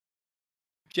active.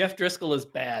 Jeff Driscoll is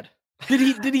bad.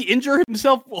 Did he injure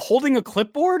himself holding a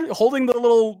clipboard, holding the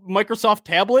little Microsoft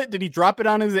tablet? Did he drop it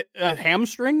on his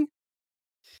hamstring?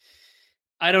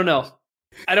 I don't know.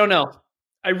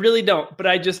 I really don't. But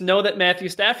I just know that Matthew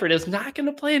Stafford is not going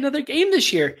to play another game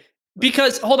this year.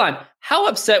 Because, hold on, how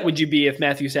upset would you be if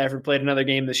Matthew Stafford played another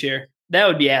game this year? That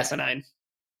would be asinine.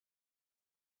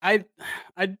 I'd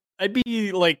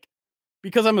be like,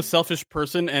 because I'm a selfish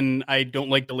person and I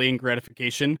don't like delaying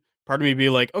gratification. Part of me be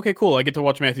like, okay, cool. I get to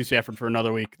watch Matthew Stafford for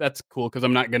another week. That's cool because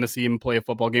I'm not going to see him play a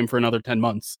football game for another 10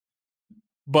 months.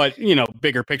 But,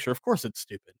 bigger picture, of course it's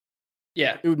stupid.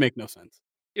 Yeah. It would make no sense.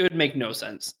 It would make no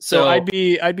sense. So I'd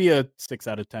be a 6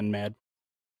 out of 10 mad.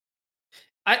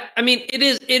 I mean, it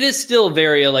is still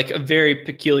a very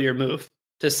peculiar move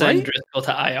to send Driscoll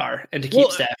to IR and to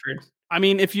keep Stafford. I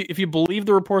mean, if you believe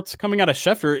the reports coming out of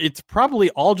Schefter, it's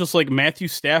probably all just like Matthew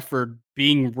Stafford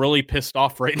being really pissed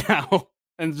off right now.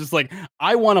 And it's just like,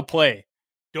 I want to play.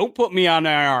 Don't put me on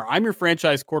IR. I'm your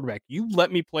franchise quarterback. You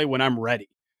let me play when I'm ready.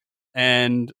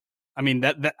 And I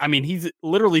mean, he's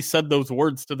literally said those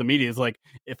words to the media. It's like,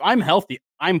 if I'm healthy,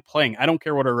 I'm playing. I don't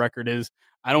care what our record is.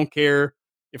 I don't care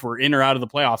if we're in or out of the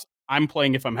playoffs. I'm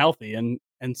playing if I'm healthy.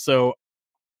 And so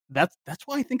that's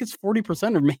why I think it's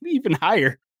 40% or maybe even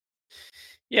higher.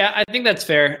 Yeah, I think that's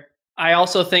fair. I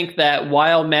also think that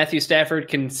while Matthew Stafford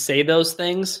can say those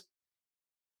things,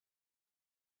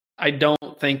 I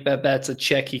don't think that that's a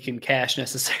check he can cash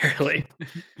necessarily.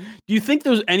 Do you think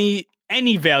there's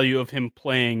any value of him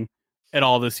playing at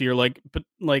all this year? But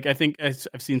I think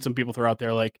I've seen some people throw out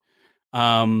there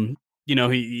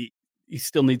he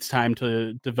still needs time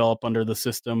to develop under the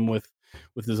system with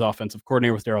his offensive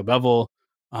coordinator, with Darrell Bevell.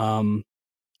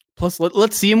 Plus,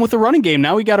 let's see him with the running game.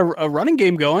 Now we got a running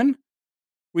game going.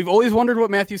 We've always wondered what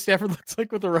Matthew Stafford looks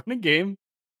like with a running game.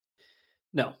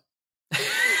 No.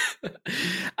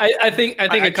 I think a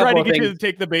couple tried to get things. you to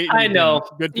take the bait. I know.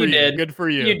 Good for you. Did. Good for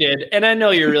you. You did. And I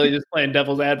know you're really just playing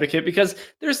devil's advocate because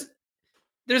there's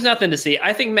nothing to see.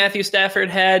 I think Matthew Stafford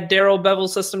had Darrell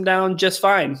Bevell's system down just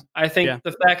fine. I think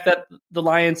the fact that the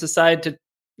Lions decide to,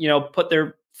 put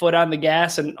their foot on the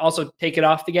gas and also take it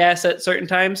off the gas at certain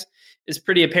times is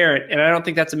pretty apparent. And I don't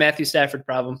think that's a Matthew Stafford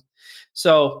problem.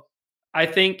 So I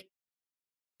think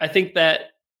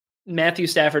that Matthew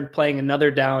Stafford playing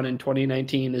another down in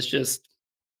 2019 is just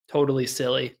totally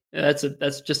silly. That's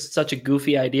just such a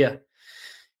goofy idea.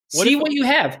 See what you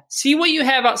have. See what you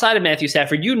have outside of Matthew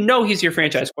Stafford. You know he's your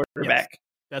franchise quarterback.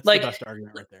 Yes, that's the best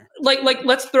argument right there. Like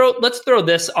let's throw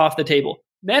this off the table.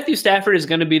 Matthew Stafford is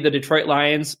going to be the Detroit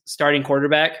Lions starting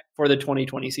quarterback for the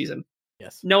 2020 season.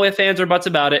 Yes. No ifs, ands, or buts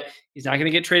about it. He's not going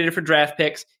to get traded for draft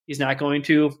picks. He's not going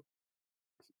to.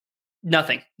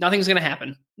 Nothing. Nothing's going to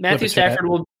happen. Matthew Stafford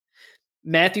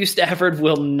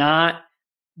will not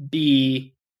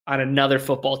be on another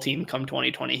football team come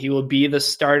 2020. He will be the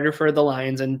starter for the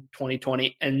Lions in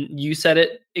 2020. And you said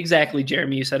it exactly,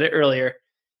 Jeremy. You said it earlier.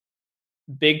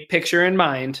 Big picture in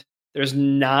mind, there's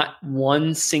not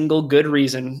one single good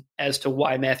reason as to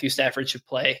why Matthew Stafford should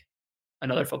play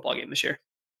another football game this year.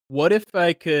 What if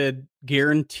I could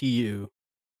guarantee you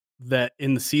that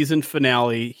in the season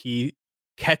finale, he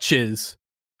catches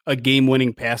a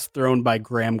game-winning pass thrown by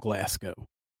Graham Glasgow?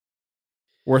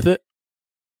 Worth it?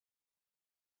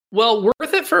 Well,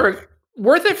 worth it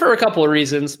for a couple of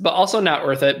reasons, but also not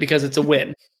worth it because it's a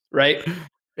win, right?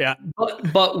 Yeah.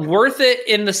 But worth it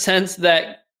in the sense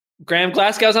that Graham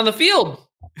Glasgow's on the field.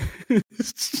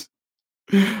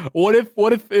 What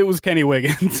if it was Kenny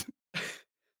Wiggins?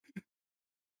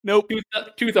 Nope.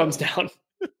 Two thumbs down.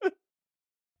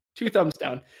 2 thumbs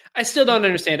down. I still don't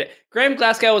understand it. Graham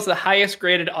Glasgow was the highest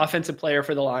graded offensive player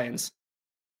for the Lions.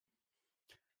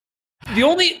 The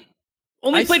only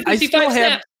played 55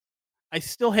 snaps. I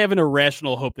still have an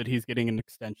irrational hope that he's getting an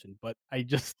extension, but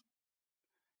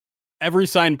every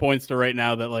sign points to right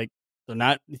now that like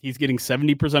he's getting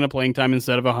 70% of playing time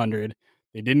instead of 100.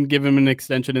 They didn't give him an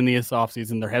extension in the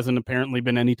offseason. There hasn't apparently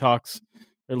been any talks,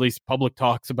 or at least public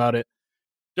talks about it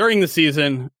during the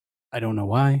season. I don't know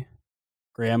why.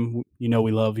 Graham, you know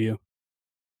we love you.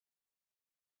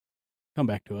 Come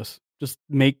back to us. Just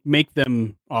make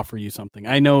them offer you something.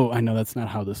 I know that's not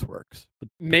how this works. But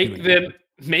make them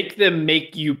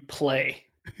make you play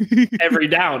every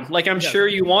down. Like I'm sure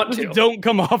you want to. Don't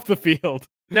come off the field.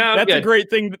 No, that's a great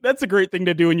thing. That's a great thing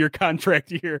to do in your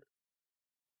contract year.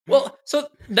 Well, so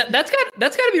that's got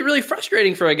to be really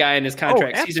frustrating for a guy in his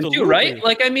contract season too, right?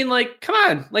 Like, I mean, like, come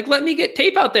on, like, let me get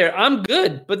tape out there. I'm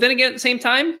good, but then again, at the same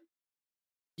time,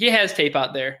 he has tape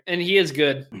out there, and he is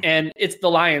good, and it's the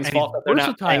Lions' fault that they're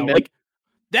not playing them. Like,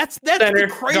 that's the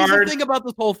crazy thing about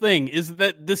this whole thing is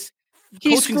that this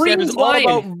coaching staff is all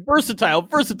about versatile.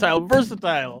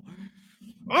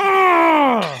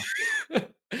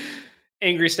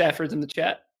 Angry Staffords in the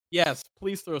chat. Yes,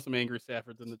 please throw some angry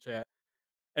Staffords in the chat.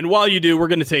 And while you do, we're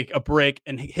going to take a break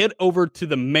and head over to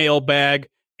the mailbag,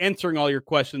 answering all your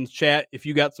questions. Chat, if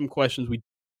you got some questions,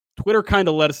 Twitter kind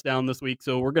of let us down this week,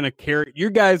 so we're going to carry. You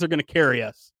guys are going to carry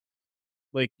us.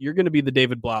 Like, you're going to be the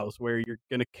David Blouse, where you're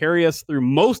going to carry us through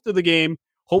most of the game.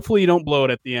 Hopefully, you don't blow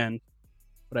it at the end,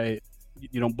 but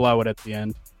you don't blow it at the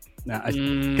end.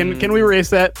 Can we erase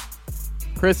that,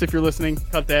 Chris? If you're listening,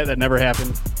 cut that. That never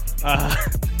happened.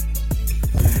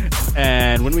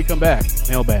 And when we come back,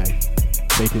 mailbag.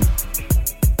 Stay tuned.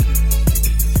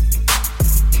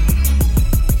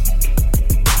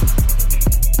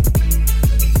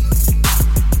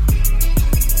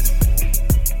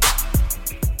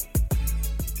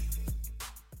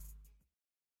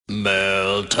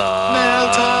 Mail time.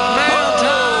 Mail's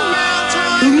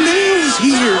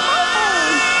here.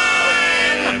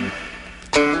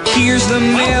 Here's the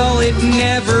mail, it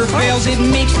never fails. It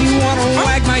makes me want to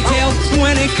wag my tail.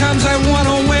 When it comes, I want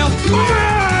to wail.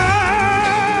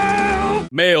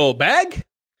 Mailbag.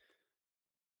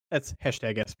 That's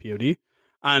hashtag SPOD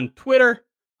on Twitter,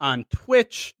 on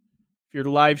Twitch.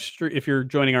 If you're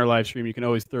joining our live stream, you can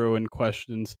always throw in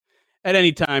questions at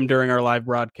any time during our live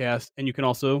broadcast, and you can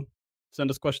also send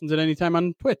us questions at any time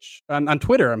on Twitch, on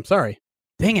Twitter. I'm sorry,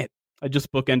 dang it, I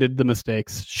just bookended the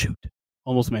mistakes. Shoot,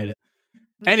 almost made it.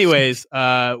 Anyways,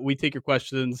 we take your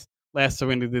questions last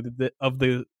segment of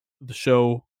the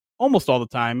show almost all the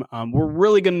time. We're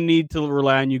really going to need to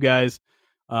rely on you guys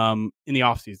in the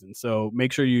off season. So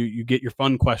make sure you get your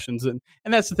fun questions. And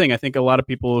that's the thing. I think a lot of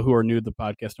people who are new to the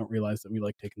podcast don't realize that we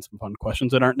like taking some fun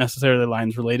questions that aren't necessarily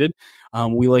Lions related.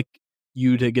 We like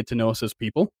you to get to know us as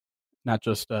people, not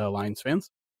just Lions fans,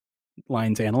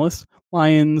 Lions analysts,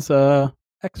 Lions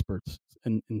experts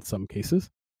in some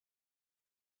cases.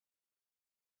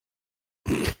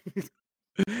 You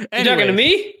talking to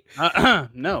me?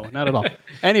 No, not at all.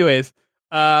 Anyways,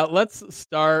 let's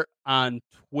start on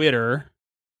Twitter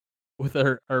with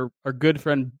our good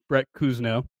friend Brett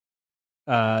Kuzno.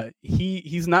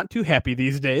 He's not too happy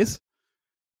these days.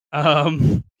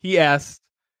 He asked,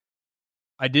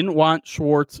 I didn't want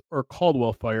Schwartz or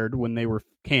Caldwell fired when they were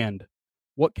canned.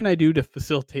 What can I do to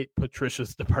facilitate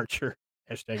Patricia's departure?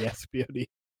 Hashtag AskPOD.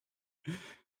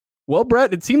 Well,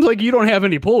 Brett, it seems like you don't have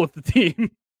any pull with the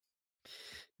team.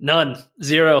 None.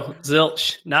 Zero.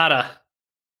 Zilch. Nada.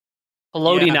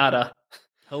 Haloti nada.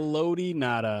 Haloti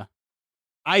nada.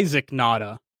 Isaac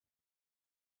nada.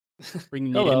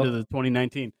 Bringing you into the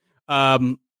 2019.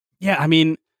 Yeah, I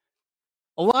mean,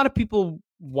 a lot of people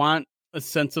want a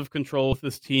sense of control with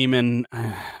this team, and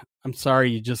I'm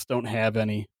sorry, you just don't have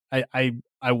any.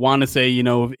 I want to say, you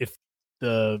know, if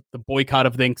the boycott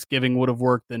of Thanksgiving would have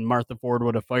worked, then Martha Ford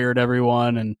would have fired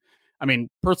everyone. And I mean,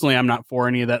 personally, I'm not for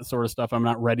any of that sort of stuff. I'm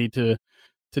not ready to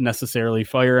necessarily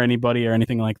fire anybody or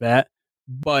anything like that.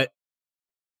 But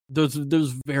there's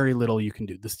very little you can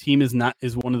do. This team is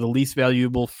one of the least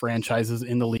valuable franchises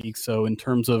in the league. So in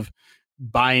terms of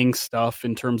buying stuff,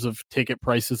 in terms of ticket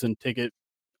prices and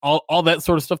all that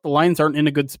sort of stuff, the Lions aren't in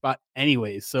a good spot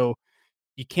anyways. So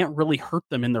you can't really hurt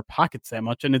them in their pockets that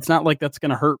much. And it's not like that's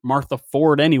going to hurt Martha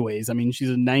Ford anyways. I mean, she's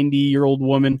a 90-year-old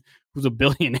woman who's a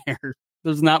billionaire.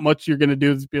 There's not much you're going to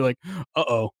do. Just be like,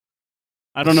 uh-oh,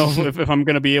 I don't know if I'm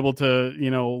going to be able to, you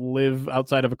know, live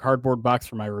outside of a cardboard box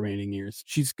for my remaining years.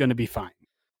 She's going to be fine.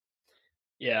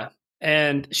 Yeah.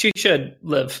 And she should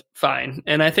live fine.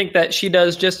 And I think that she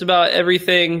does just about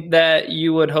everything that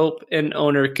you would hope an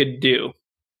owner could do.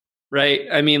 Right?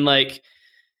 I mean, like,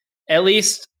 at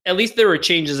least there were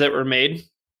changes that were made,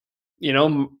 you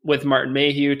know, with Martin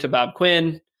Mayhew to Bob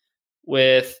Quinn,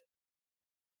 with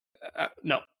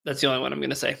no, that's the only one I'm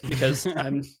going to say, because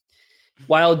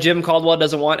while Jim Caldwell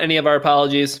doesn't want any of our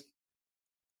apologies,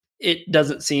 it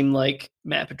doesn't seem like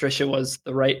Matt Patricia was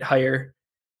the right hire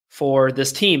for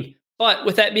this team. But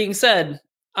with that being said,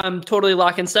 I'm totally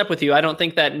lock in step with you. I don't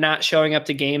think that not showing up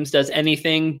to games does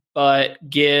anything but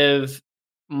give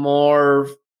more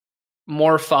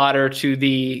fodder to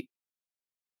the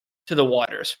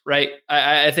waters, right?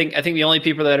 I think the only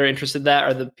people that are interested in that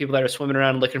are the people that are swimming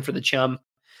around looking for the chum.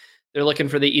 They're looking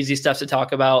for the easy stuff to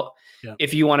talk about. Yeah.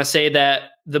 If you want to say that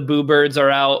the Boo Birds are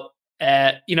out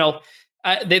at, you know,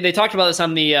 they talked about this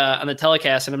on the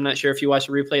telecast, and I'm not sure if you watched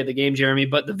the replay of the game, Jeremy,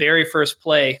 but the very first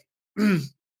play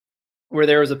where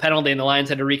there was a penalty and the Lions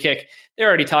had to re-kick, they're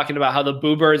already talking about how the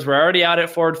Boo Birds were already out at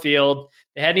Ford Field.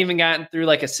 They hadn't even gotten through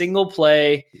like a single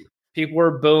play. People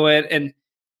were booing, and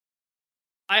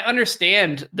I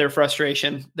understand their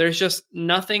frustration. There's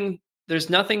nothing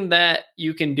that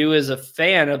you can do as a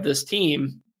fan of this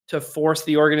team to force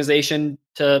the organization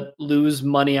to lose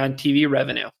money on TV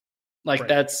revenue. Like, right.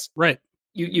 That's right.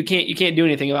 You can't do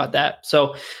anything about that.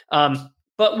 So,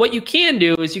 but what you can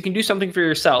do is you can do something for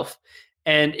yourself.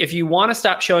 And if you want to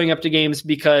stop showing up to games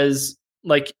because,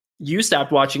 like, you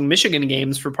stopped watching Michigan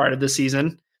games for part of the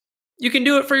season, you can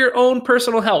do it for your own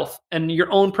personal health and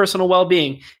your own personal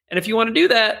well-being. And if you want to do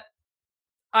that,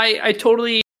 I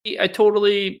totally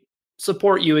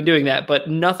support you in doing that. But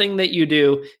nothing that you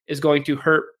do is going to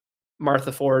hurt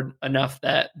Martha Ford enough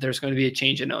that there's going to be a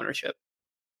change in ownership.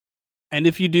 And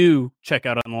if you do check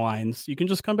out on the Lines, you can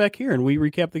just come back here and we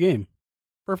recap the game.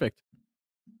 Perfect.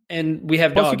 And we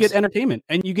have Plus dogs. You get entertainment,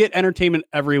 and you get entertainment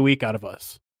every week out of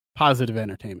us. Positive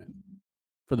entertainment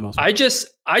for the most part. I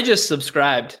just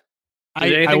subscribed.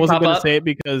 I wasn't going to say it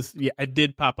because I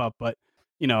did pop up, but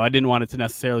you know, I didn't want it to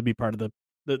necessarily be part of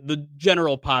the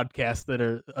general podcast that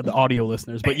are the audio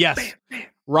listeners. But yes,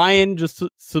 Ryan just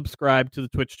subscribed to the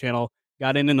Twitch channel,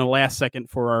 got in the last second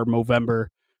for our Movember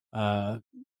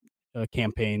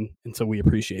campaign, and so we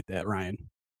appreciate that, Ryan.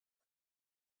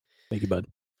 Thank you, bud.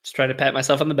 Just trying to pat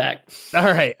myself on the back. All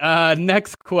right.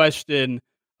 Next question.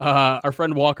 Our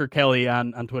friend Walker Kelly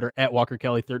on Twitter at Walker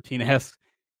Kelly 13 asks,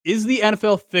 is the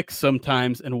NFL fixed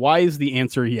sometimes, and why is the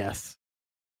answer yes?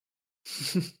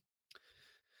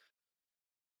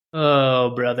 Oh,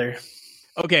 brother.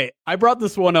 Okay, I brought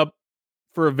this one up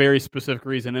for a very specific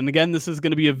reason. And again, this is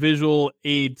going to be a visual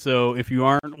aid. So if you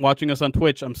aren't watching us on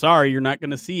Twitch, I'm sorry, you're not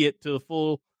going to see it to the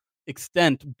full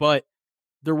extent. But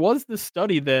there was this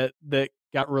study that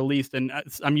got released, and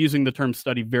I'm using the term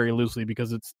study very loosely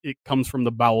because it comes from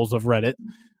the bowels of Reddit,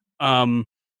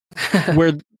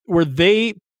 where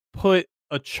they put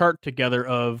a chart together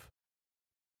of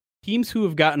teams who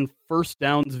have gotten first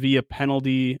downs via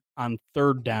penalty on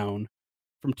third down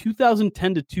from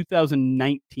 2010 to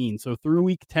 2019, so through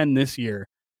week 10 this year,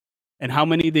 and how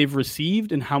many they've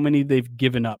received and how many they've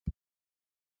given up.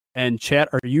 And chat,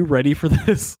 are you ready for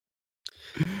this?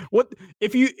 What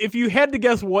if you had to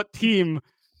guess what team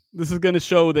this is going to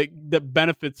show that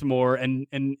benefits more and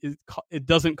it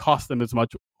doesn't cost them as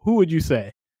much? Who would you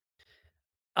say?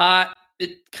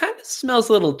 It kind of smells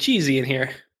a little cheesy in here.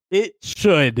 It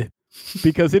should.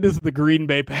 because it is the Green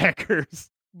Bay Packers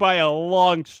by a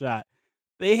long shot.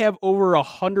 They have over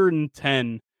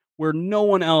 110, where no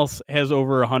one else has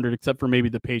over 100 except for maybe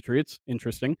the Patriots.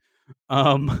 Interesting.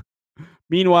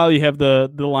 Meanwhile, you have the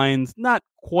Lions not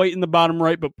quite in the bottom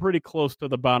right, but pretty close to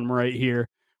the bottom right here,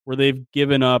 where they've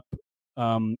given up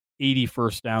 80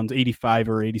 first downs, 85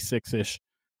 or 86-ish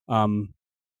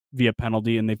via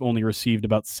penalty, and they've only received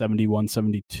about 71,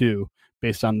 72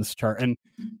 based on this chart. And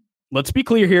let's be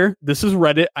clear here. This is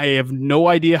Reddit. I have no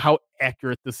idea how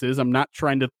accurate this is. I'm not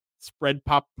trying to spread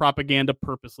propaganda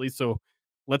purposely. So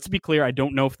let's be clear. I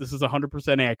don't know if this is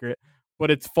 100% accurate,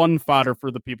 but it's fun fodder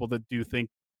for the people that do think,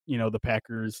 the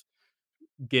Packers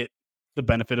get the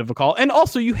benefit of a call. And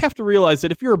also you have to realize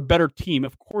that if you're a better team,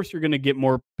 of course you're going to get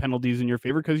more penalties in your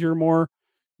favor because you're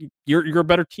a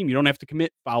better team. You don't have to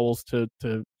commit fouls to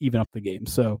even up the game.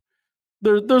 So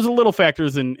there's a little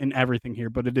factors in everything here,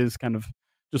 but it is kind of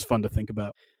just fun to think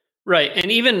about. Right. And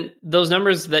even those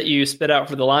numbers that you spit out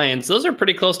for the Lions, those are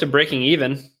pretty close to breaking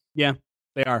even. Yeah,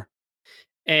 they are.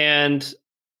 And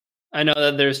I know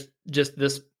that there's just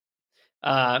this,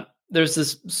 there's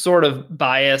this sort of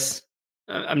bias.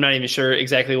 I'm not even sure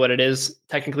exactly what it is,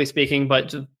 technically speaking,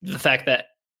 but the fact that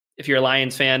if you're a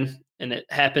Lions fan and it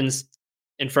happens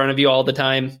in front of you all the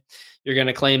time, you're going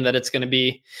to claim that it's going to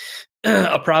be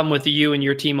a problem with you and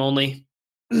your team only.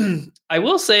 I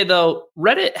will say, though,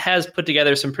 Reddit has put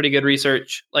together some pretty good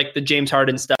research, like the James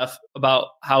Harden stuff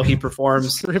about how he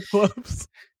performs strip clubs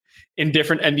in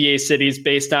different NBA cities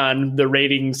based on the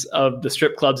ratings of the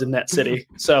strip clubs in that city.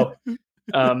 So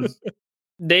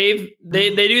they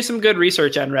do some good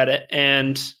research on Reddit,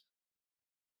 and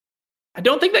I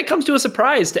don't think that comes to a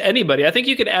surprise to anybody. I think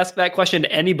you could ask that question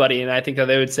to anybody, and I think that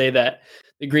they would say that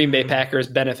the Green Bay Packers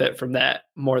benefit from that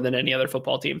more than any other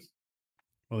football team.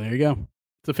 Well, there you go.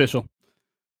 It's official.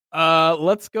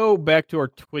 Let's go back to our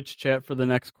Twitch chat for the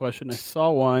next question. I saw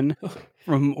one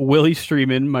from Willie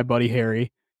Streamin, my buddy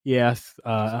Harry. Yes.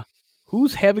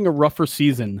 Who's having a rougher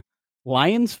season,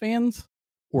 Lions fans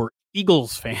or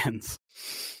Eagles fans?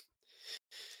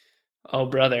 Oh,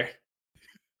 brother.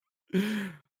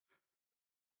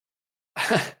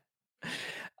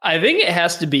 I think it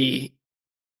has to be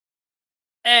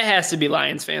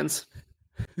Lions fans.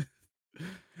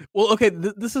 Well, okay,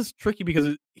 this is tricky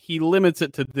because he limits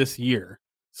it to this year.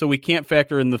 So we can't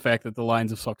factor in the fact that the Lions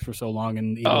have sucked for so long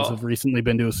and the Eagles have recently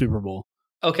been to a Super Bowl.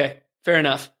 Okay, fair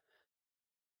enough.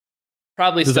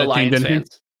 Probably still Lions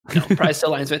fans. No, probably still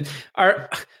Lions fans.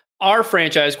 Our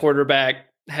franchise quarterback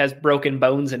has broken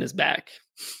bones in his back.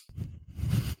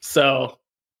 So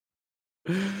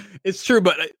it's true,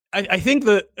 but I think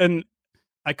that, and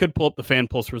I could pull up the Fan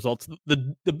Pulse results.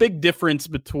 The big difference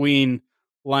between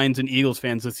Lions and Eagles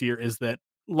fans this year is that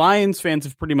Lions fans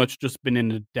have pretty much just been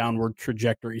in a downward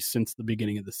trajectory since the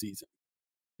beginning of the season,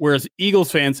 whereas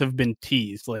Eagles fans have been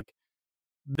teased. Like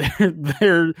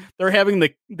they're having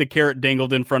the carrot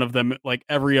dangled in front of them like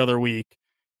every other week,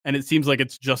 and it seems like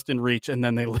it's just in reach, and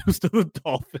then they lose to the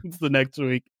Dolphins the next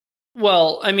week.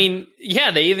 Well, I mean, yeah,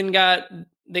 they even got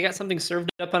something served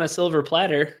up on a silver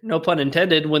platter, no pun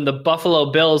intended, when the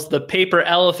Buffalo Bills, the paper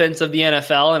elephants of the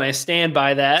NFL, and I stand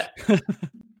by that,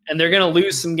 and they're going to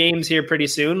lose some games here pretty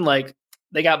soon. Like,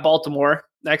 they got Baltimore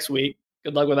next week.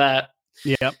 Good luck with that.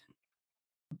 Yeah.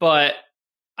 But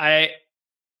I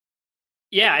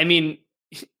mean,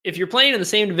 if you're playing in the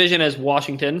same division as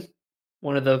Washington,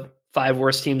 one of the 5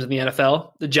 worst teams in the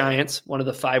NFL, the Giants, one of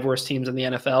the 5 worst teams in the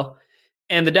NFL,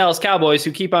 and the Dallas Cowboys,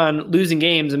 who keep on losing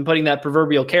games and putting that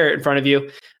proverbial carrot in front of you,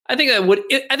 I think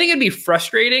it'd be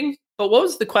frustrating. But what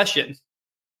was the question?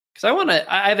 Because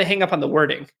I have a hang up on the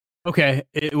wording. Okay,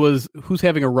 it was who's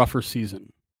having a rougher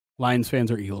season, Lions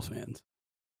fans or Eagles fans?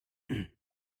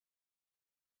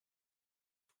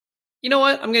 You know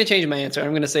what? I'm going to change my answer. I'm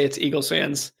going to say it's Eagles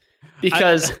fans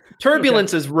because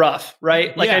turbulence is rough,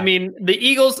 right? Like, yeah. I mean, the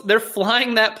Eagles, they're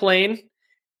flying that plane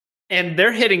and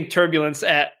they're hitting turbulence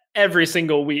at every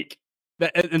single week.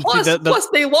 Plus,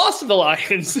 they lost to the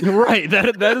Lions. Right.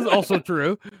 That is also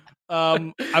true.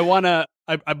 I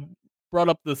brought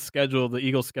up the schedule, the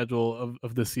Eagles schedule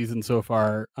of this season so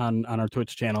far on our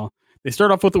Twitch channel. They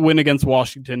start off with a win against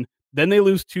Washington. Then they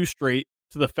lose 2 straight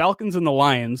to the Falcons and the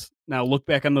Lions. Now look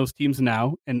back on those teams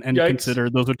now and consider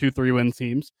those are 2 3-win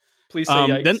teams. Please say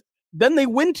yikes. Then they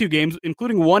win 2 games,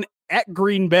 including one at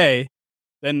Green Bay.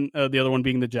 Then the other one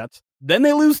being the Jets. Then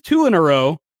they lose 2 in a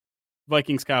row,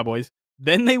 Vikings, Cowboys.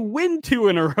 Then they win 2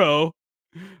 in a row,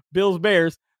 Bills,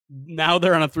 Bears. Now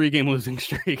they're on a 3-game losing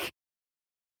streak.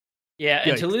 Yeah,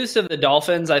 and to lose to the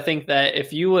Dolphins, I think that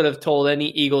if you would have told any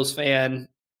Eagles fan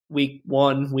week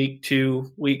 1, week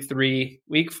 2, week 3,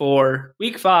 week 4,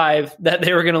 week 5 that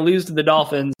they were going to lose to the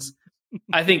Dolphins,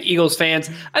 I think Eagles fans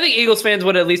would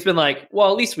have at least been like,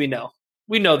 well, at least we know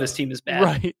this team is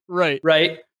bad.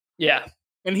 Right. Yeah.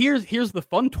 And here's the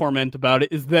fun torment about it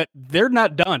is that they're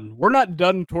not done. We're not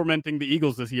done tormenting the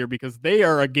Eagles this year because they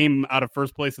are a game out of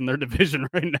first place in their division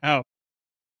right now.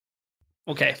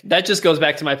 Okay, that just goes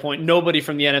back to my point. Nobody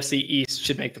from the NFC East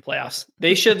should make the playoffs.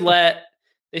 They should let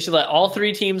all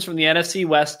 3 teams from the NFC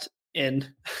West in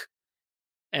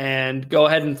and go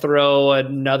ahead and throw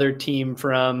another team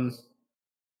from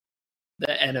the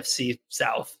NFC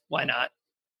South. Why not?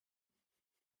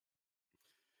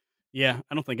 Yeah,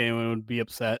 I don't think anyone would be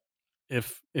upset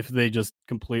if they just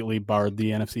completely barred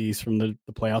the NFC East from the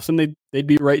playoffs, and they'd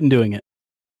be right in doing it.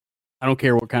 I don't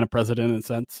care what kind of president it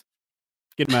sends.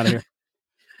 Get them out of here.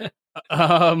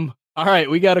 All right,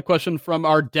 we got a question from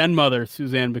our den mother,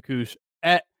 Suzanne Bakush,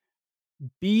 at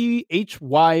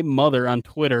BHY Mother on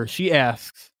Twitter. She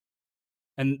asks,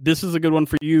 and this is a good one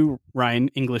for you, Ryan,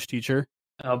 English teacher.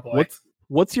 Oh boy.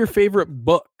 What's your favorite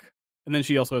book? And then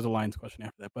she also has a Lions question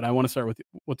after that. But I want to start with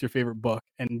what's your favorite book?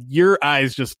 And your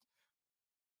eyes just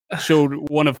showed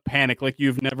one of panic, like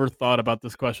you've never thought about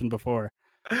this question before.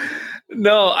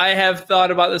 No, I have thought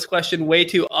about this question way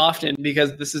too often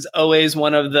because this is always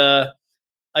one of the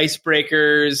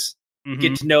icebreakers,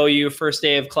 get to know you first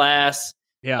day of class.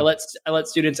 Yeah. I let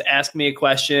students ask me a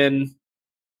question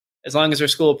as long as they're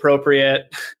school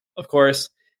appropriate, of course.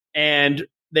 And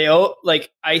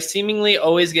I seemingly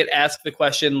always get asked the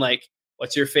question like,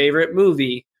 what's your favorite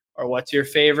movie? Or what's your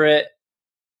favorite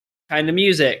kind of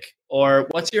music? Or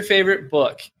what's your favorite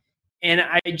book? And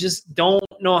I just don't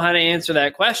know how to answer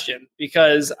that question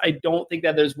because I don't think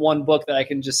that there's one book that I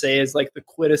can just say is like the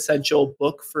quintessential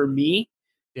book for me.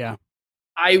 Yeah.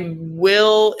 I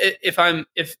will, if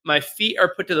my feet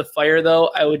are put to the fire though,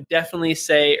 I would definitely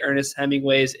say Ernest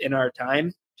Hemingway's In Our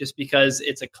Time, just because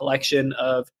it's a collection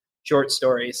of short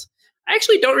stories. I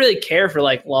actually don't really care for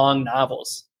like long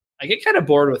novels. I get kind of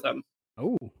bored with them.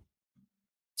 Oh.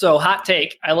 So hot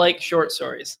take. I like short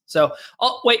stories. So,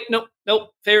 nope.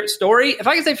 Favorite story. If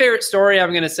I can say favorite story, I'm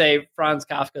going to say Franz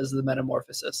Kafka's The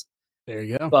Metamorphosis. There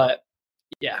you go. But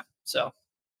yeah, so a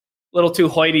little too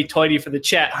hoity-toity for the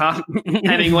chat, huh?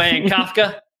 Hemingway and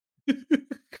Kafka.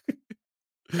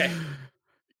 Okay.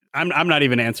 I'm not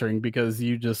even answering because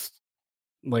you just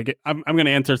like I'm going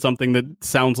to answer something that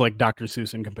sounds like Dr.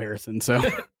 Seuss in comparison. So,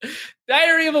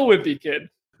 Diary of a Wimpy Kid.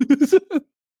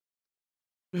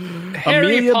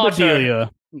 Harry Amelia Potter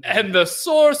Bedelia. and the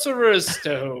Sorcerer's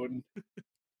Stone.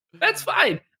 That's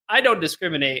fine. I don't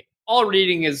discriminate. All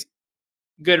reading is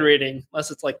good reading, unless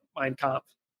it's like Mein Kampf.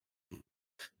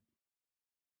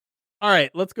 All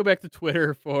right, let's go back to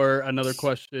Twitter for another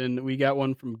question. We got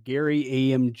one from Gary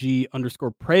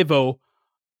AMG_Prevo.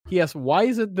 He asks, why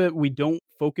is it that we don't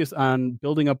focus on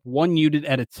building up one unit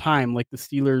at a time like the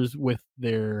Steelers with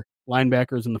their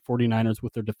linebackers and the 49ers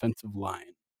with their defensive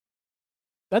line?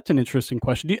 That's an interesting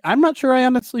question. I'm not sure I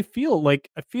honestly feel like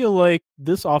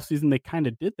this offseason they kind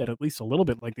of did that at least a little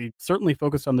bit. Like they certainly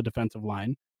focused on the defensive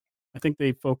line. I think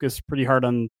they focused pretty hard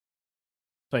on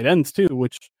tight ends too,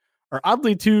 which are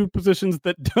oddly two positions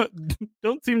that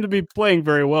don't seem to be playing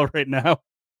very well right now.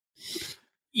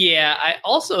 Yeah, I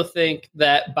also think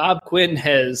that Bob Quinn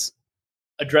has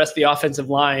addressed the offensive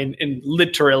line in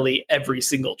literally every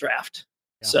single draft.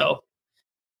 Yeah. So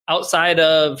outside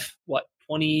of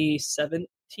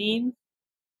 2017,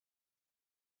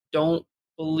 don't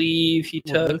believe he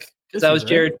took, because that was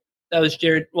Jared. That was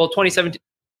Jared. Well, 2017.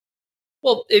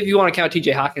 Well, if you want to count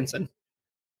TJ Hawkinson.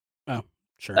 Oh,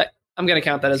 sure. I'm going to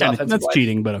count that as offensive. That's line.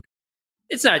 Cheating, but okay.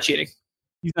 It's not cheating.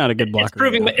 He's not a good blocker.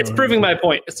 It's proving my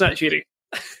point. It's not cheating.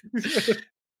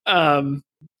 But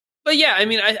yeah, I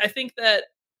mean, I think that.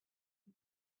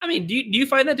 I mean, do you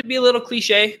find that to be a little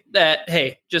cliche that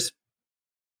hey, just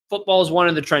football is one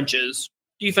in the trenches,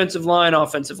 defensive line,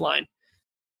 offensive line?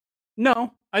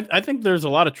 No, I think there's a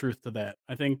lot of truth to that.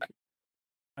 I think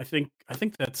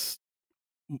that's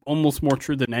almost more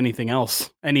true than anything else,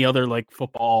 any other like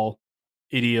football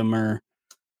idiom or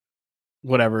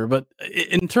whatever. But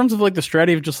in terms of like the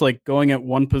strategy of just like going at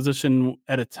one position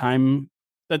at a time,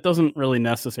 that doesn't really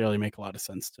necessarily make a lot of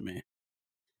sense to me.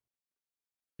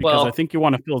 Because I think you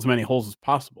want to fill as many holes as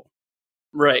possible.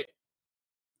 Right.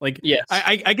 Like, yes.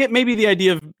 I get maybe the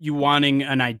idea of you wanting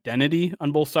an identity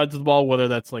on both sides of the ball, whether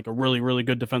that's like a really, really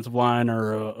good defensive line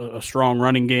or a strong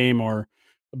running game or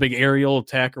a big aerial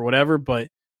attack or whatever, but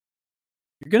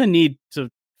you're going to need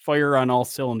to fire on all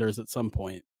cylinders at some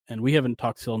point, and we haven't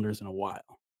talked cylinders in a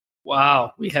while.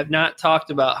 Wow. We have not talked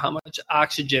about how much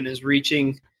oxygen is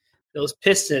reaching those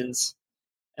pistons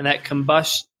and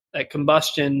that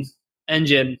combustion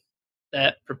engine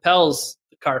that propels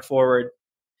the car forward.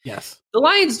 Yes. The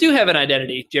Lions do have an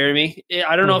identity, Jeremy.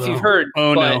 I don't know if you've heard,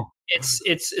 but no.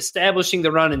 it's establishing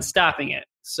the run and stopping it.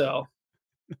 So,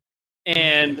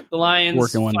 and the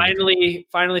Lions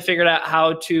finally figured out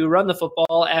how to run the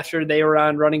football after they were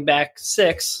on running back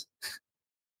 6,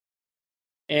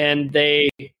 and they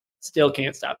still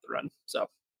can't stop the run. So,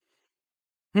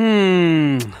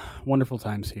 wonderful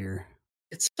times here.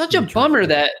 it's such a bummer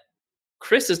that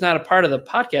Chris is not a part of the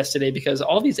podcast today, because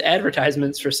all these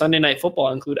advertisements for Sunday Night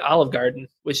Football include Olive Garden,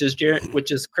 which is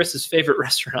Chris's favorite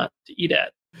restaurant to eat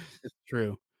at. It's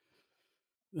true.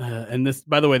 And this,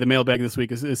 by the way, the mailbag this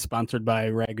week is sponsored by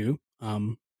Ragu.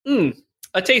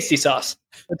 A tasty sauce.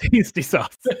 A tasty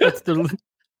sauce. That's Ragu,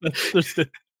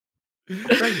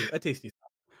 a tasty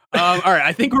sauce. All right,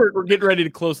 I think we're getting ready to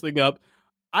close things up.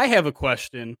 I have a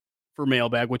question for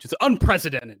mailbag, which is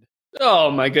unprecedented. Oh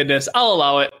my goodness! I'll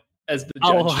allow it as the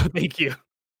judge. Thank you.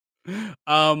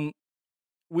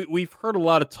 We've heard a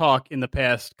lot of talk in the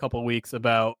past couple of weeks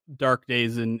about dark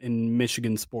days in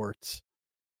Michigan sports,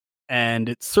 and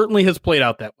it certainly has played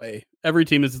out that way. Every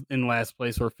team is in last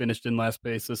place or finished in last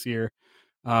place this year.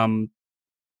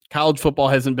 College football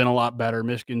hasn't been a lot better.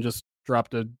 Michigan just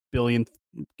dropped a billionth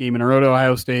game in a row to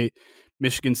Ohio State.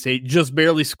 Michigan State just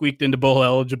barely squeaked into bowl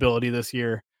eligibility this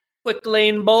year. Quick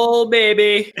lane bowl,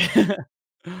 baby.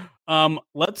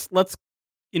 Let's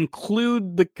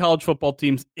include the college football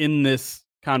teams in this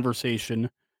conversation.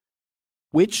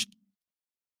 Which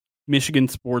Michigan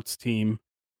sports team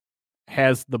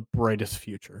has the brightest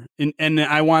future? And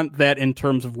I want that in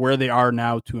terms of where they are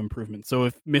now to improvement. So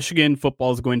if Michigan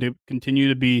football is going to continue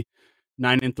to be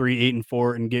 9-3,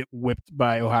 8-4, and get whipped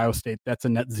by Ohio State, that's a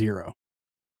net 0.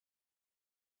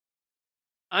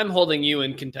 I'm holding you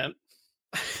in contempt.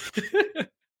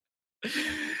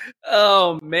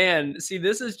 Oh man. See,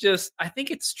 this is just, I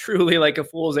think it's truly like a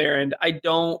fool's errand. I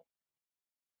don't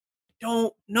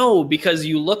know, because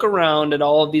you look around at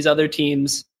all of these other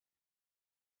teams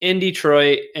in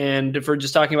Detroit, and if we're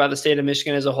just talking about the state of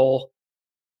Michigan as a whole,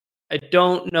 I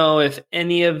don't know if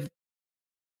any of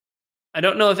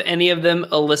them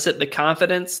elicit the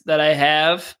confidence that I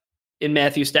have in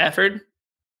Matthew Stafford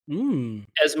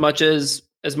as much as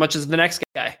the next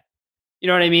guy. You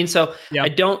know what I mean? So yeah. I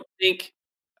don't think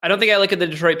I look at the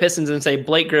Detroit Pistons and say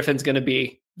Blake Griffin's going to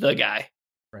be the guy.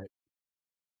 Right.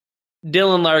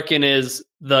 Dylan Larkin is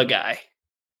the guy.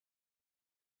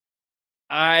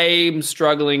 I'm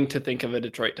struggling to think of a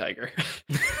Detroit Tiger.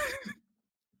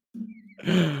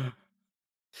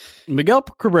 Miguel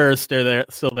Cabrera is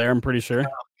still there. I'm pretty sure.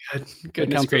 Oh,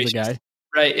 goodness gracious. Guy.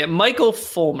 Right. Yeah, Michael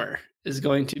Fulmer is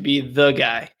going to be the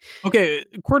guy. Okay.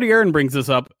 Cordy Aaron brings this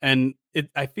up, and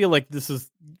I feel like this is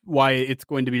why it's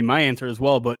going to be my answer as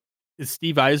well. But is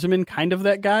Steve Yzerman kind of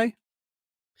that guy?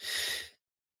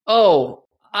 Oh,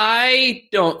 I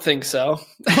don't think so.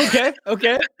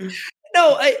 Okay.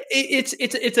 No,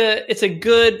 it's a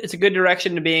good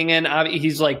direction to being in.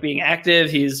 He's like being active.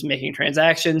 He's making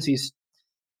transactions. He's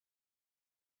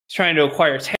trying to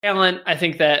acquire talent. I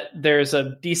think that there's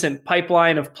a decent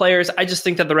pipeline of players. I just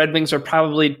think that the Red Wings are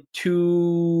probably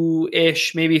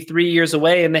 2-ish, maybe 3 years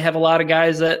away, and they have a lot of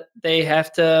guys that they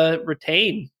have to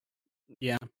retain.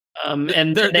 Yeah.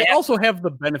 And they also have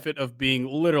the benefit of being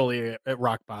literally at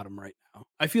rock bottom right now.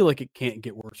 I feel like it can't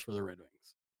get worse for the Red Wings.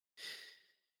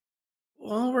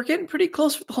 Well, we're getting pretty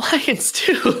close with the Lions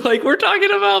too. Like, we're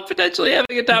talking about potentially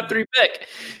having a top 3 pick.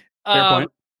 Fair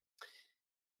point.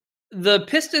 The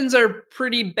Pistons are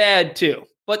pretty bad too,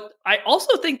 but I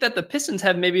also think that the Pistons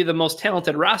have maybe the most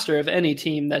talented roster of any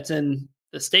team that's in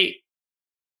the state.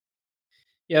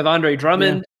 You have Andre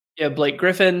Drummond, You have Blake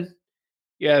Griffin,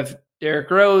 you have Derrick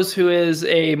Rose, who is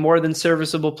a more than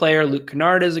serviceable player. Luke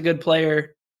Kennard is a good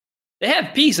player. They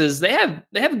have pieces. They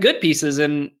have good pieces,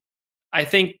 and I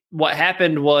think what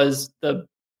happened was the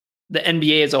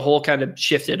NBA as a whole kind of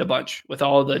shifted a bunch with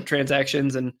all the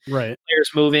transactions and players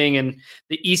moving, and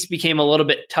the East became a little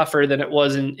bit tougher than it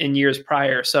was in years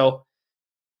prior. So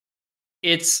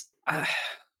it's, I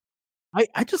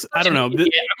don't know. I'm going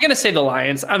to say the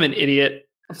Lions. I'm an idiot.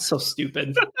 I'm so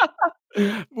stupid.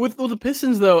 With the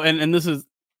Pistons though, and this is,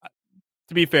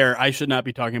 to be fair, I should not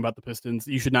be talking about the Pistons.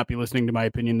 You should not be listening to my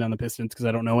opinion on the Pistons because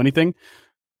I don't know anything.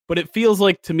 But it feels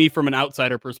like to me, from an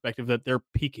outsider perspective, that they're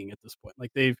peaking at this point.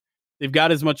 Like they've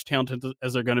got as much talent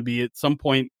as they're going to be. At some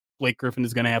point, Blake Griffin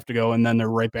is going to have to go, and then they're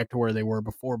right back to where they were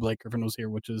before Blake Griffin was here,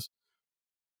 which is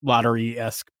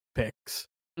lottery-esque picks.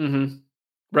 Mm-hmm.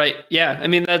 Right. Yeah. I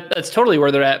mean, that's totally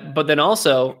where they're at. But then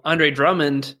also, Andre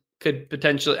Drummond could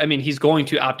potentially, I mean, he's going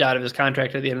to opt out of his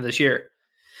contract at the end of this year.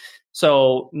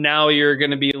 So now you're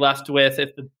going to be left with,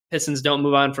 if the Pistons don't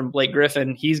move on from Blake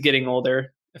Griffin, he's getting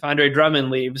older. If Andre Drummond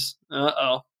leaves,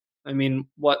 I mean,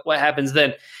 what happens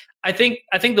then? I think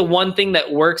the one thing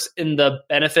that works in the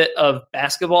benefit of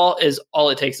basketball is all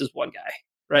it takes is one guy,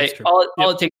 right? All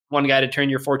it takes is one guy to turn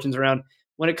your fortunes around.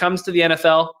 When it comes to the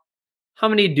NFL, how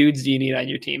many dudes do you need on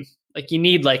your team? Like, you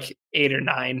need like 8 or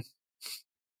 9,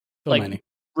 So like many.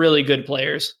 really good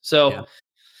players. So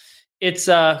it's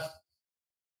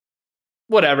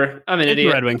whatever. I'm an It's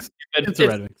idiot. the Red Wings. It's the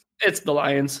Red Wings. It's the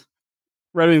Lions.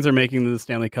 Red Wings are making the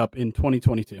Stanley Cup in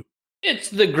 2022. It's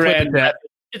the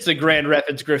It's the Grand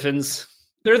Rapids Griffins.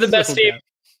 They're the best team.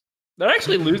 They're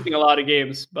actually losing a lot of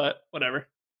games, but whatever.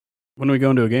 When are we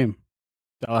going to a game?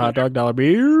 Dollar hot dog, dollar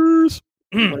beers.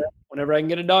 Whenever I can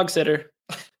get a dog sitter.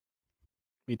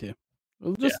 Me too.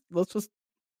 Let's just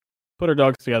put our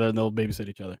dogs together and they'll babysit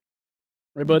each other.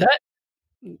 Right, bud?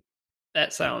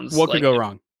 That sounds. What could go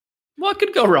wrong? What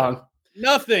could go wrong?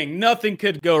 Nothing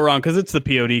could go wrong because it's the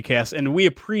POD cast, and we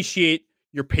appreciate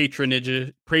your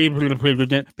patronage.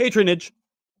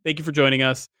 Thank you for joining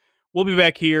us. We'll be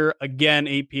back here again,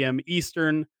 8 p.m.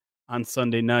 Eastern on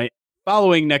Sunday night,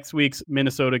 following next week's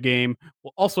Minnesota game.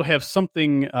 We'll also have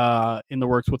something in the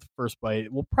works with the First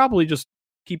Bite. We'll probably just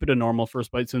keep it a normal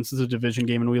First Bite since it's a division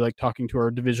game and we like talking to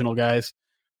our divisional guys.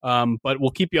 But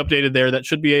we'll keep you updated there. That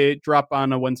should be a drop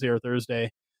on a Wednesday or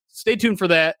Thursday. Stay tuned for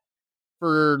that.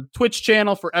 For Twitch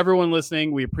channel, for everyone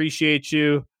listening, we appreciate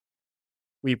you.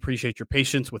 We appreciate your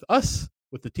patience with us,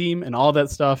 with the team, and all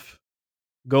that stuff.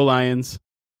 Go Lions,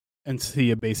 and see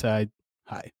you Bayside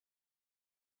High.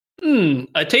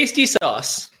 A tasty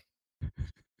sauce.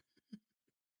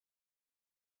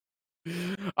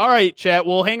 All right, chat.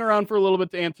 We'll hang around for a little bit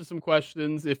to answer some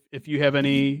questions. If you have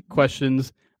any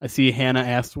questions, I see Hannah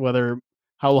asked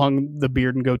how long the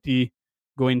beard and goatee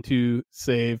going to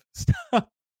save. Stop.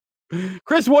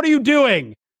 Chris, what are you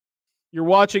doing? You're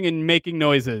watching and making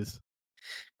noises.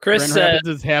 Chris Grand said Rapids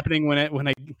is happening when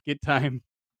I get time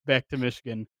back to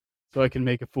Michigan, so I can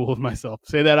make a fool of myself.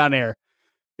 Say that on air.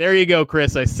 There you go,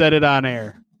 Chris. I said it on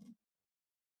air.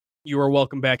 You are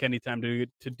welcome back anytime to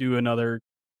do another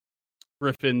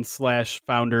Griffin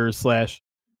 /founder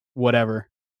 /whatever.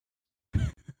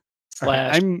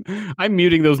 I'm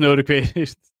muting those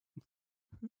notifications.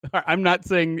 I'm not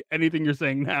saying anything you're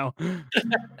saying now.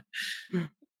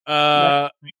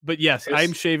 But yes,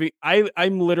 I'm shaving.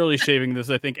 I'm literally shaving this,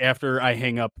 I think, after I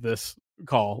hang up this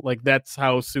call. Like, that's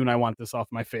how soon I want this off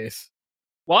my face.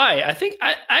 Why? I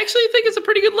actually think it's a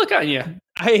pretty good look on you.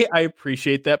 I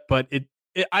appreciate that, but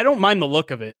I don't mind the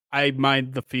look of it. I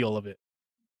mind the feel of it.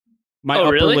 My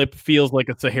upper lip feels like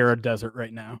a Sahara desert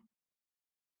right now.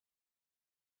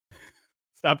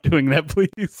 Stop doing that,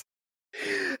 please.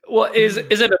 Well, is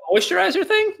it a moisturizer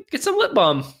thing? Get some lip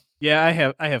balm.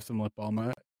 Yeah, I have some lip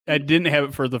balm. I didn't have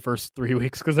it for the first 3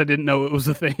 weeks because I didn't know it was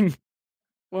a thing.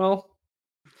 Well,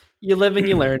 you live and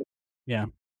you learn. Yeah.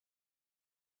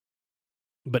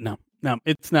 But no,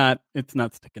 it's not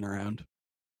sticking around.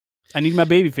 I need my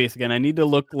baby face again. I need to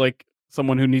look like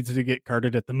someone who needs to get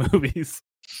carded at the movies.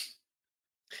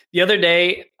 The other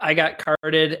day, I got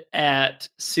carded at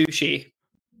sushi,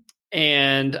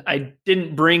 and I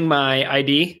didn't bring my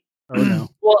ID. Oh no!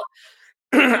 Well,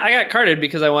 I got carded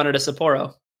because I wanted a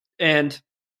Sapporo, and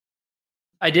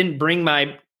I didn't bring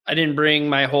my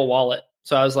whole wallet.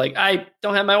 So I was like, I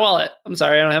don't have my wallet. I'm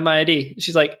sorry, I don't have my ID.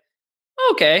 She's like,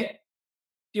 okay.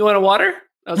 Do you want a water?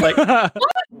 I was like, what?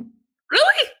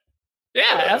 Really?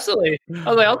 Yeah, absolutely. I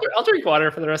was like, I'll drink water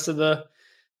for the rest of the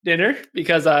dinner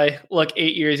because I look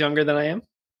 8 years younger than I am.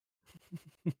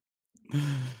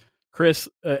 Chris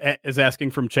is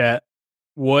asking from chat,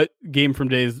 what game from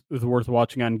days is worth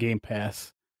watching on Game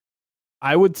Pass?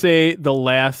 I would say the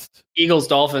last Eagles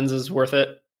Dolphins is worth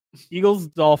it. Eagles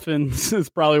Dolphins is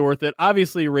probably worth it.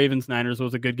 Obviously, Ravens Niners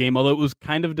was a good game, although it was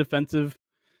kind of defensive,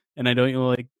 and I don't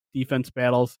like defense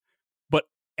battles. But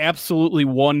absolutely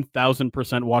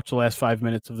 1,000% watch the last 5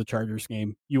 minutes of the Chargers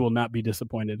game. You will not be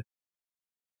disappointed.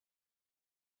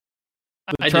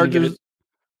 The Chargers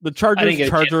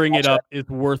charging it up is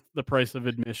worth the price of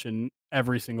admission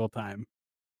every single time.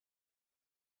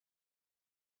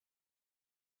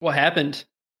 What happened?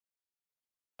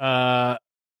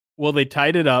 Well, they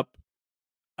tied it up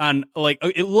on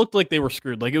it looked like they were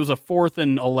screwed. Like, it was a 4th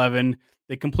and 11.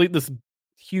 They complete this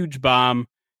huge bomb,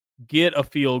 get a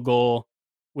field goal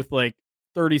with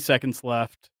 30 seconds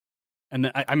left.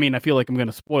 And I feel like I'm going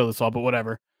to spoil this all, but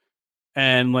whatever.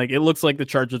 And it looks like the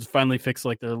Chargers finally fix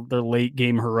their late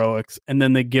game heroics, and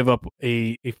then they give up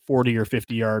a 40 or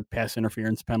 50 yard pass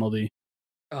interference penalty.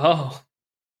 Oh,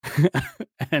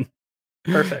 and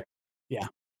perfect. Yeah.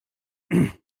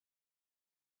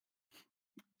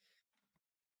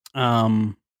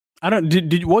 I don't.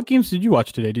 Did what games did you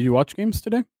watch today? Did you watch games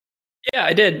today? Yeah,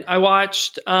 I did. I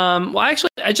watched. Well,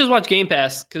 actually, I just watched Game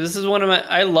Pass because this is one of my.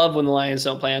 I love when the Lions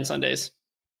don't play on Sundays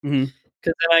Mm-hmm.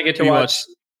 because then I get to You watch.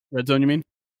 Red Zone, you mean?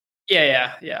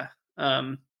 Yeah.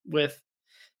 With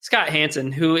Scott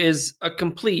Hansen, who is a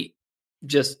complete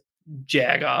just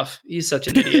jag off. He's such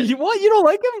an idiot. What? You don't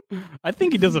like him? I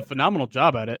think he does a phenomenal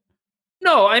job at it.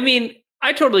 No, I mean,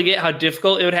 I totally get how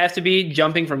difficult it would have to be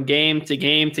jumping from game to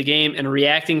game to game and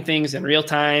reacting things in real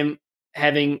time,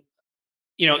 having,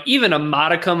 even a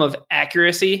modicum of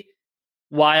accuracy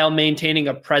while maintaining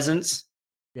a presence.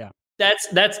 Yeah.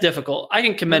 That's difficult. I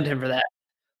can commend him for that.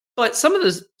 But some of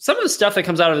the stuff that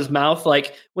comes out of his mouth,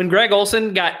 like when Greg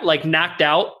Olsen got knocked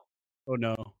out. Oh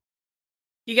no.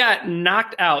 He got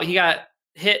knocked out. He got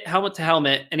hit helmet to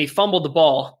helmet and he fumbled the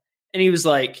ball. And he was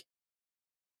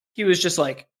just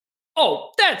like,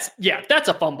 oh, that's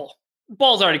a fumble.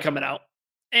 Ball's already coming out.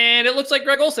 And it looks like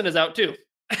Greg Olsen is out too.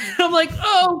 I'm like,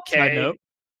 okay.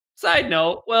 Side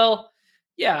note. Well,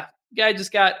 yeah, guy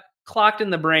just got clocked in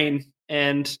the brain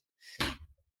and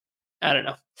I don't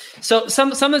know. So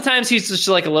some of the times he's just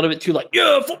a little bit too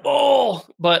football,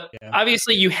 but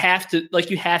obviously you have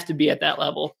to be at that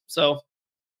level. So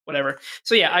whatever.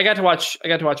 So yeah, I got to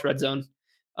watch Red Zone.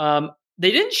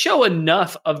 They didn't show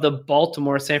enough of the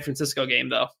Baltimore San Francisco game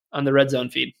though on the Red Zone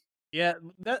feed. Yeah,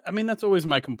 that's always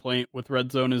my complaint with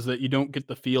Red Zone is that you don't get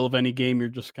the feel of any game. You're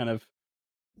just kind of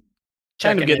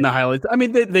getting the highlights. I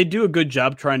mean, they do a good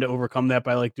job trying to overcome that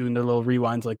by doing their little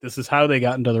rewinds. This is how they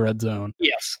got into the red zone.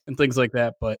 Yes. And things like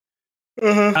that. But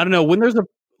I don't know, when there's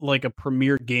a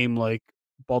premier game like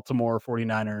Baltimore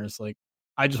 49ers,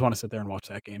 I just want to sit there and watch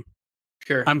that game.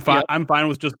 Sure. I'm fine. Yep. I'm fine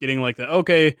with just getting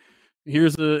okay,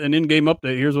 here's an in-game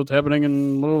update. Here's what's happening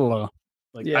and blah, blah,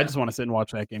 blah. I just want to sit and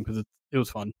watch that game because it was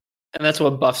fun. And that's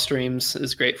what Buff Streams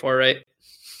is great for, right?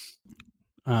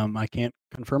 I can't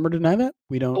confirm or deny that.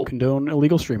 We don't condone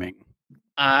illegal streaming.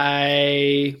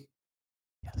 Yes,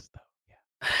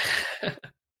 though.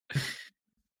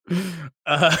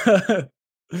 Yeah.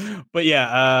 But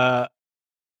yeah,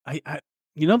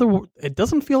 it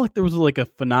doesn't feel like there was a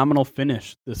phenomenal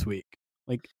finish this week.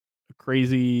 A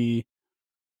crazy.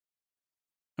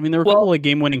 I mean, there were a couple of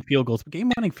game-winning field goals, but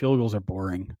game-winning field goals are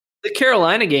boring. The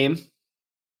Carolina game.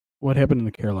 What happened in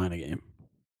the Carolina game?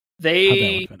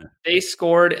 They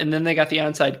scored and then they got the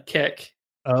onside kick.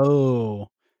 Oh,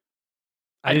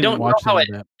 I don't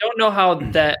know how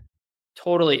that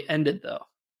totally ended though.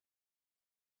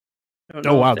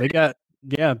 Oh wow,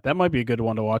 that might be a good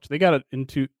one to watch. They got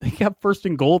first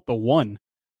and goal at the 1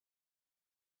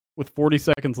 with 40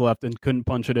 seconds left and couldn't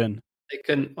punch it in. They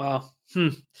couldn't. Wow.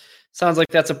 Sounds like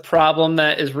that's a problem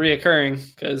that is reoccurring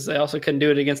because they also couldn't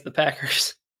do it against the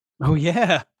Packers. Oh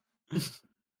yeah.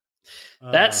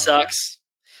 That sucks.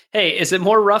 Hey, is it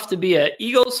more rough to be an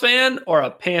Eagles fan or a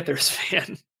Panthers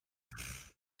fan?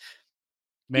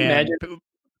 Man,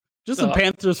 just the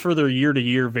Panthers for their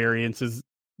year-to-year variance is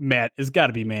got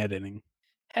to be maddening.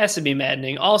 Has to be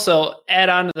maddening. Also, add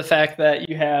on to the fact that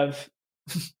you have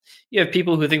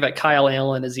people who think that Kyle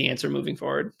Allen is the answer moving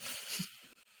forward.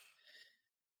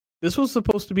 This was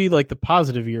supposed to be the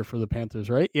positive year for the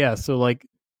Panthers, right? Yeah. So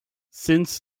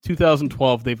since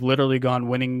 2012, they've literally gone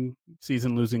winning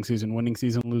season, losing season, winning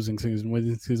season, losing season,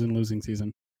 winning season, losing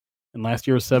season. And last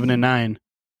year was 7-9.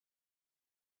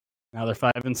 Now they're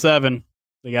 5-7.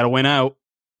 They got to win out.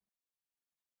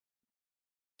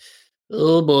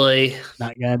 Oh boy.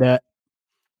 Not gonna do it.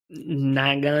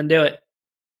 Not gonna do it.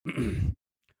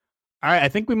 All right, I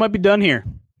think we might be done here.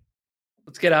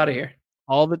 Let's get out of here.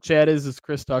 All the chat is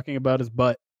Chris talking about his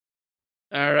butt.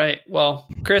 All right. Well,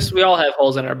 Chris, we all have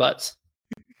holes in our butts.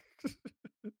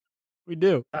 We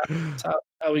do. That's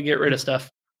how we get rid of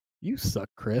stuff. You suck,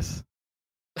 Chris.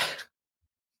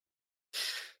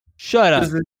 Shut up.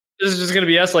 This is just going to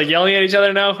be us yelling at each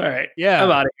other now? All right. Yeah.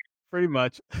 I'm out of here. Pretty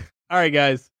much. All right,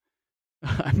 guys.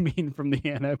 I mean, from the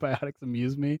antibiotics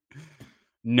amuse me.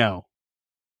 No.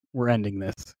 We're ending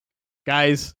this.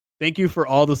 Guys, thank you for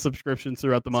all the subscriptions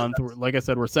throughout the month. Like I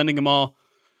said, we're sending them all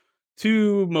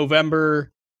to Movember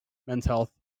men's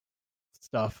health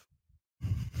stuff.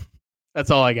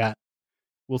 That's all I got.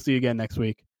 We'll see you again next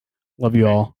week. Love you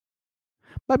all.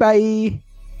 Bye-bye.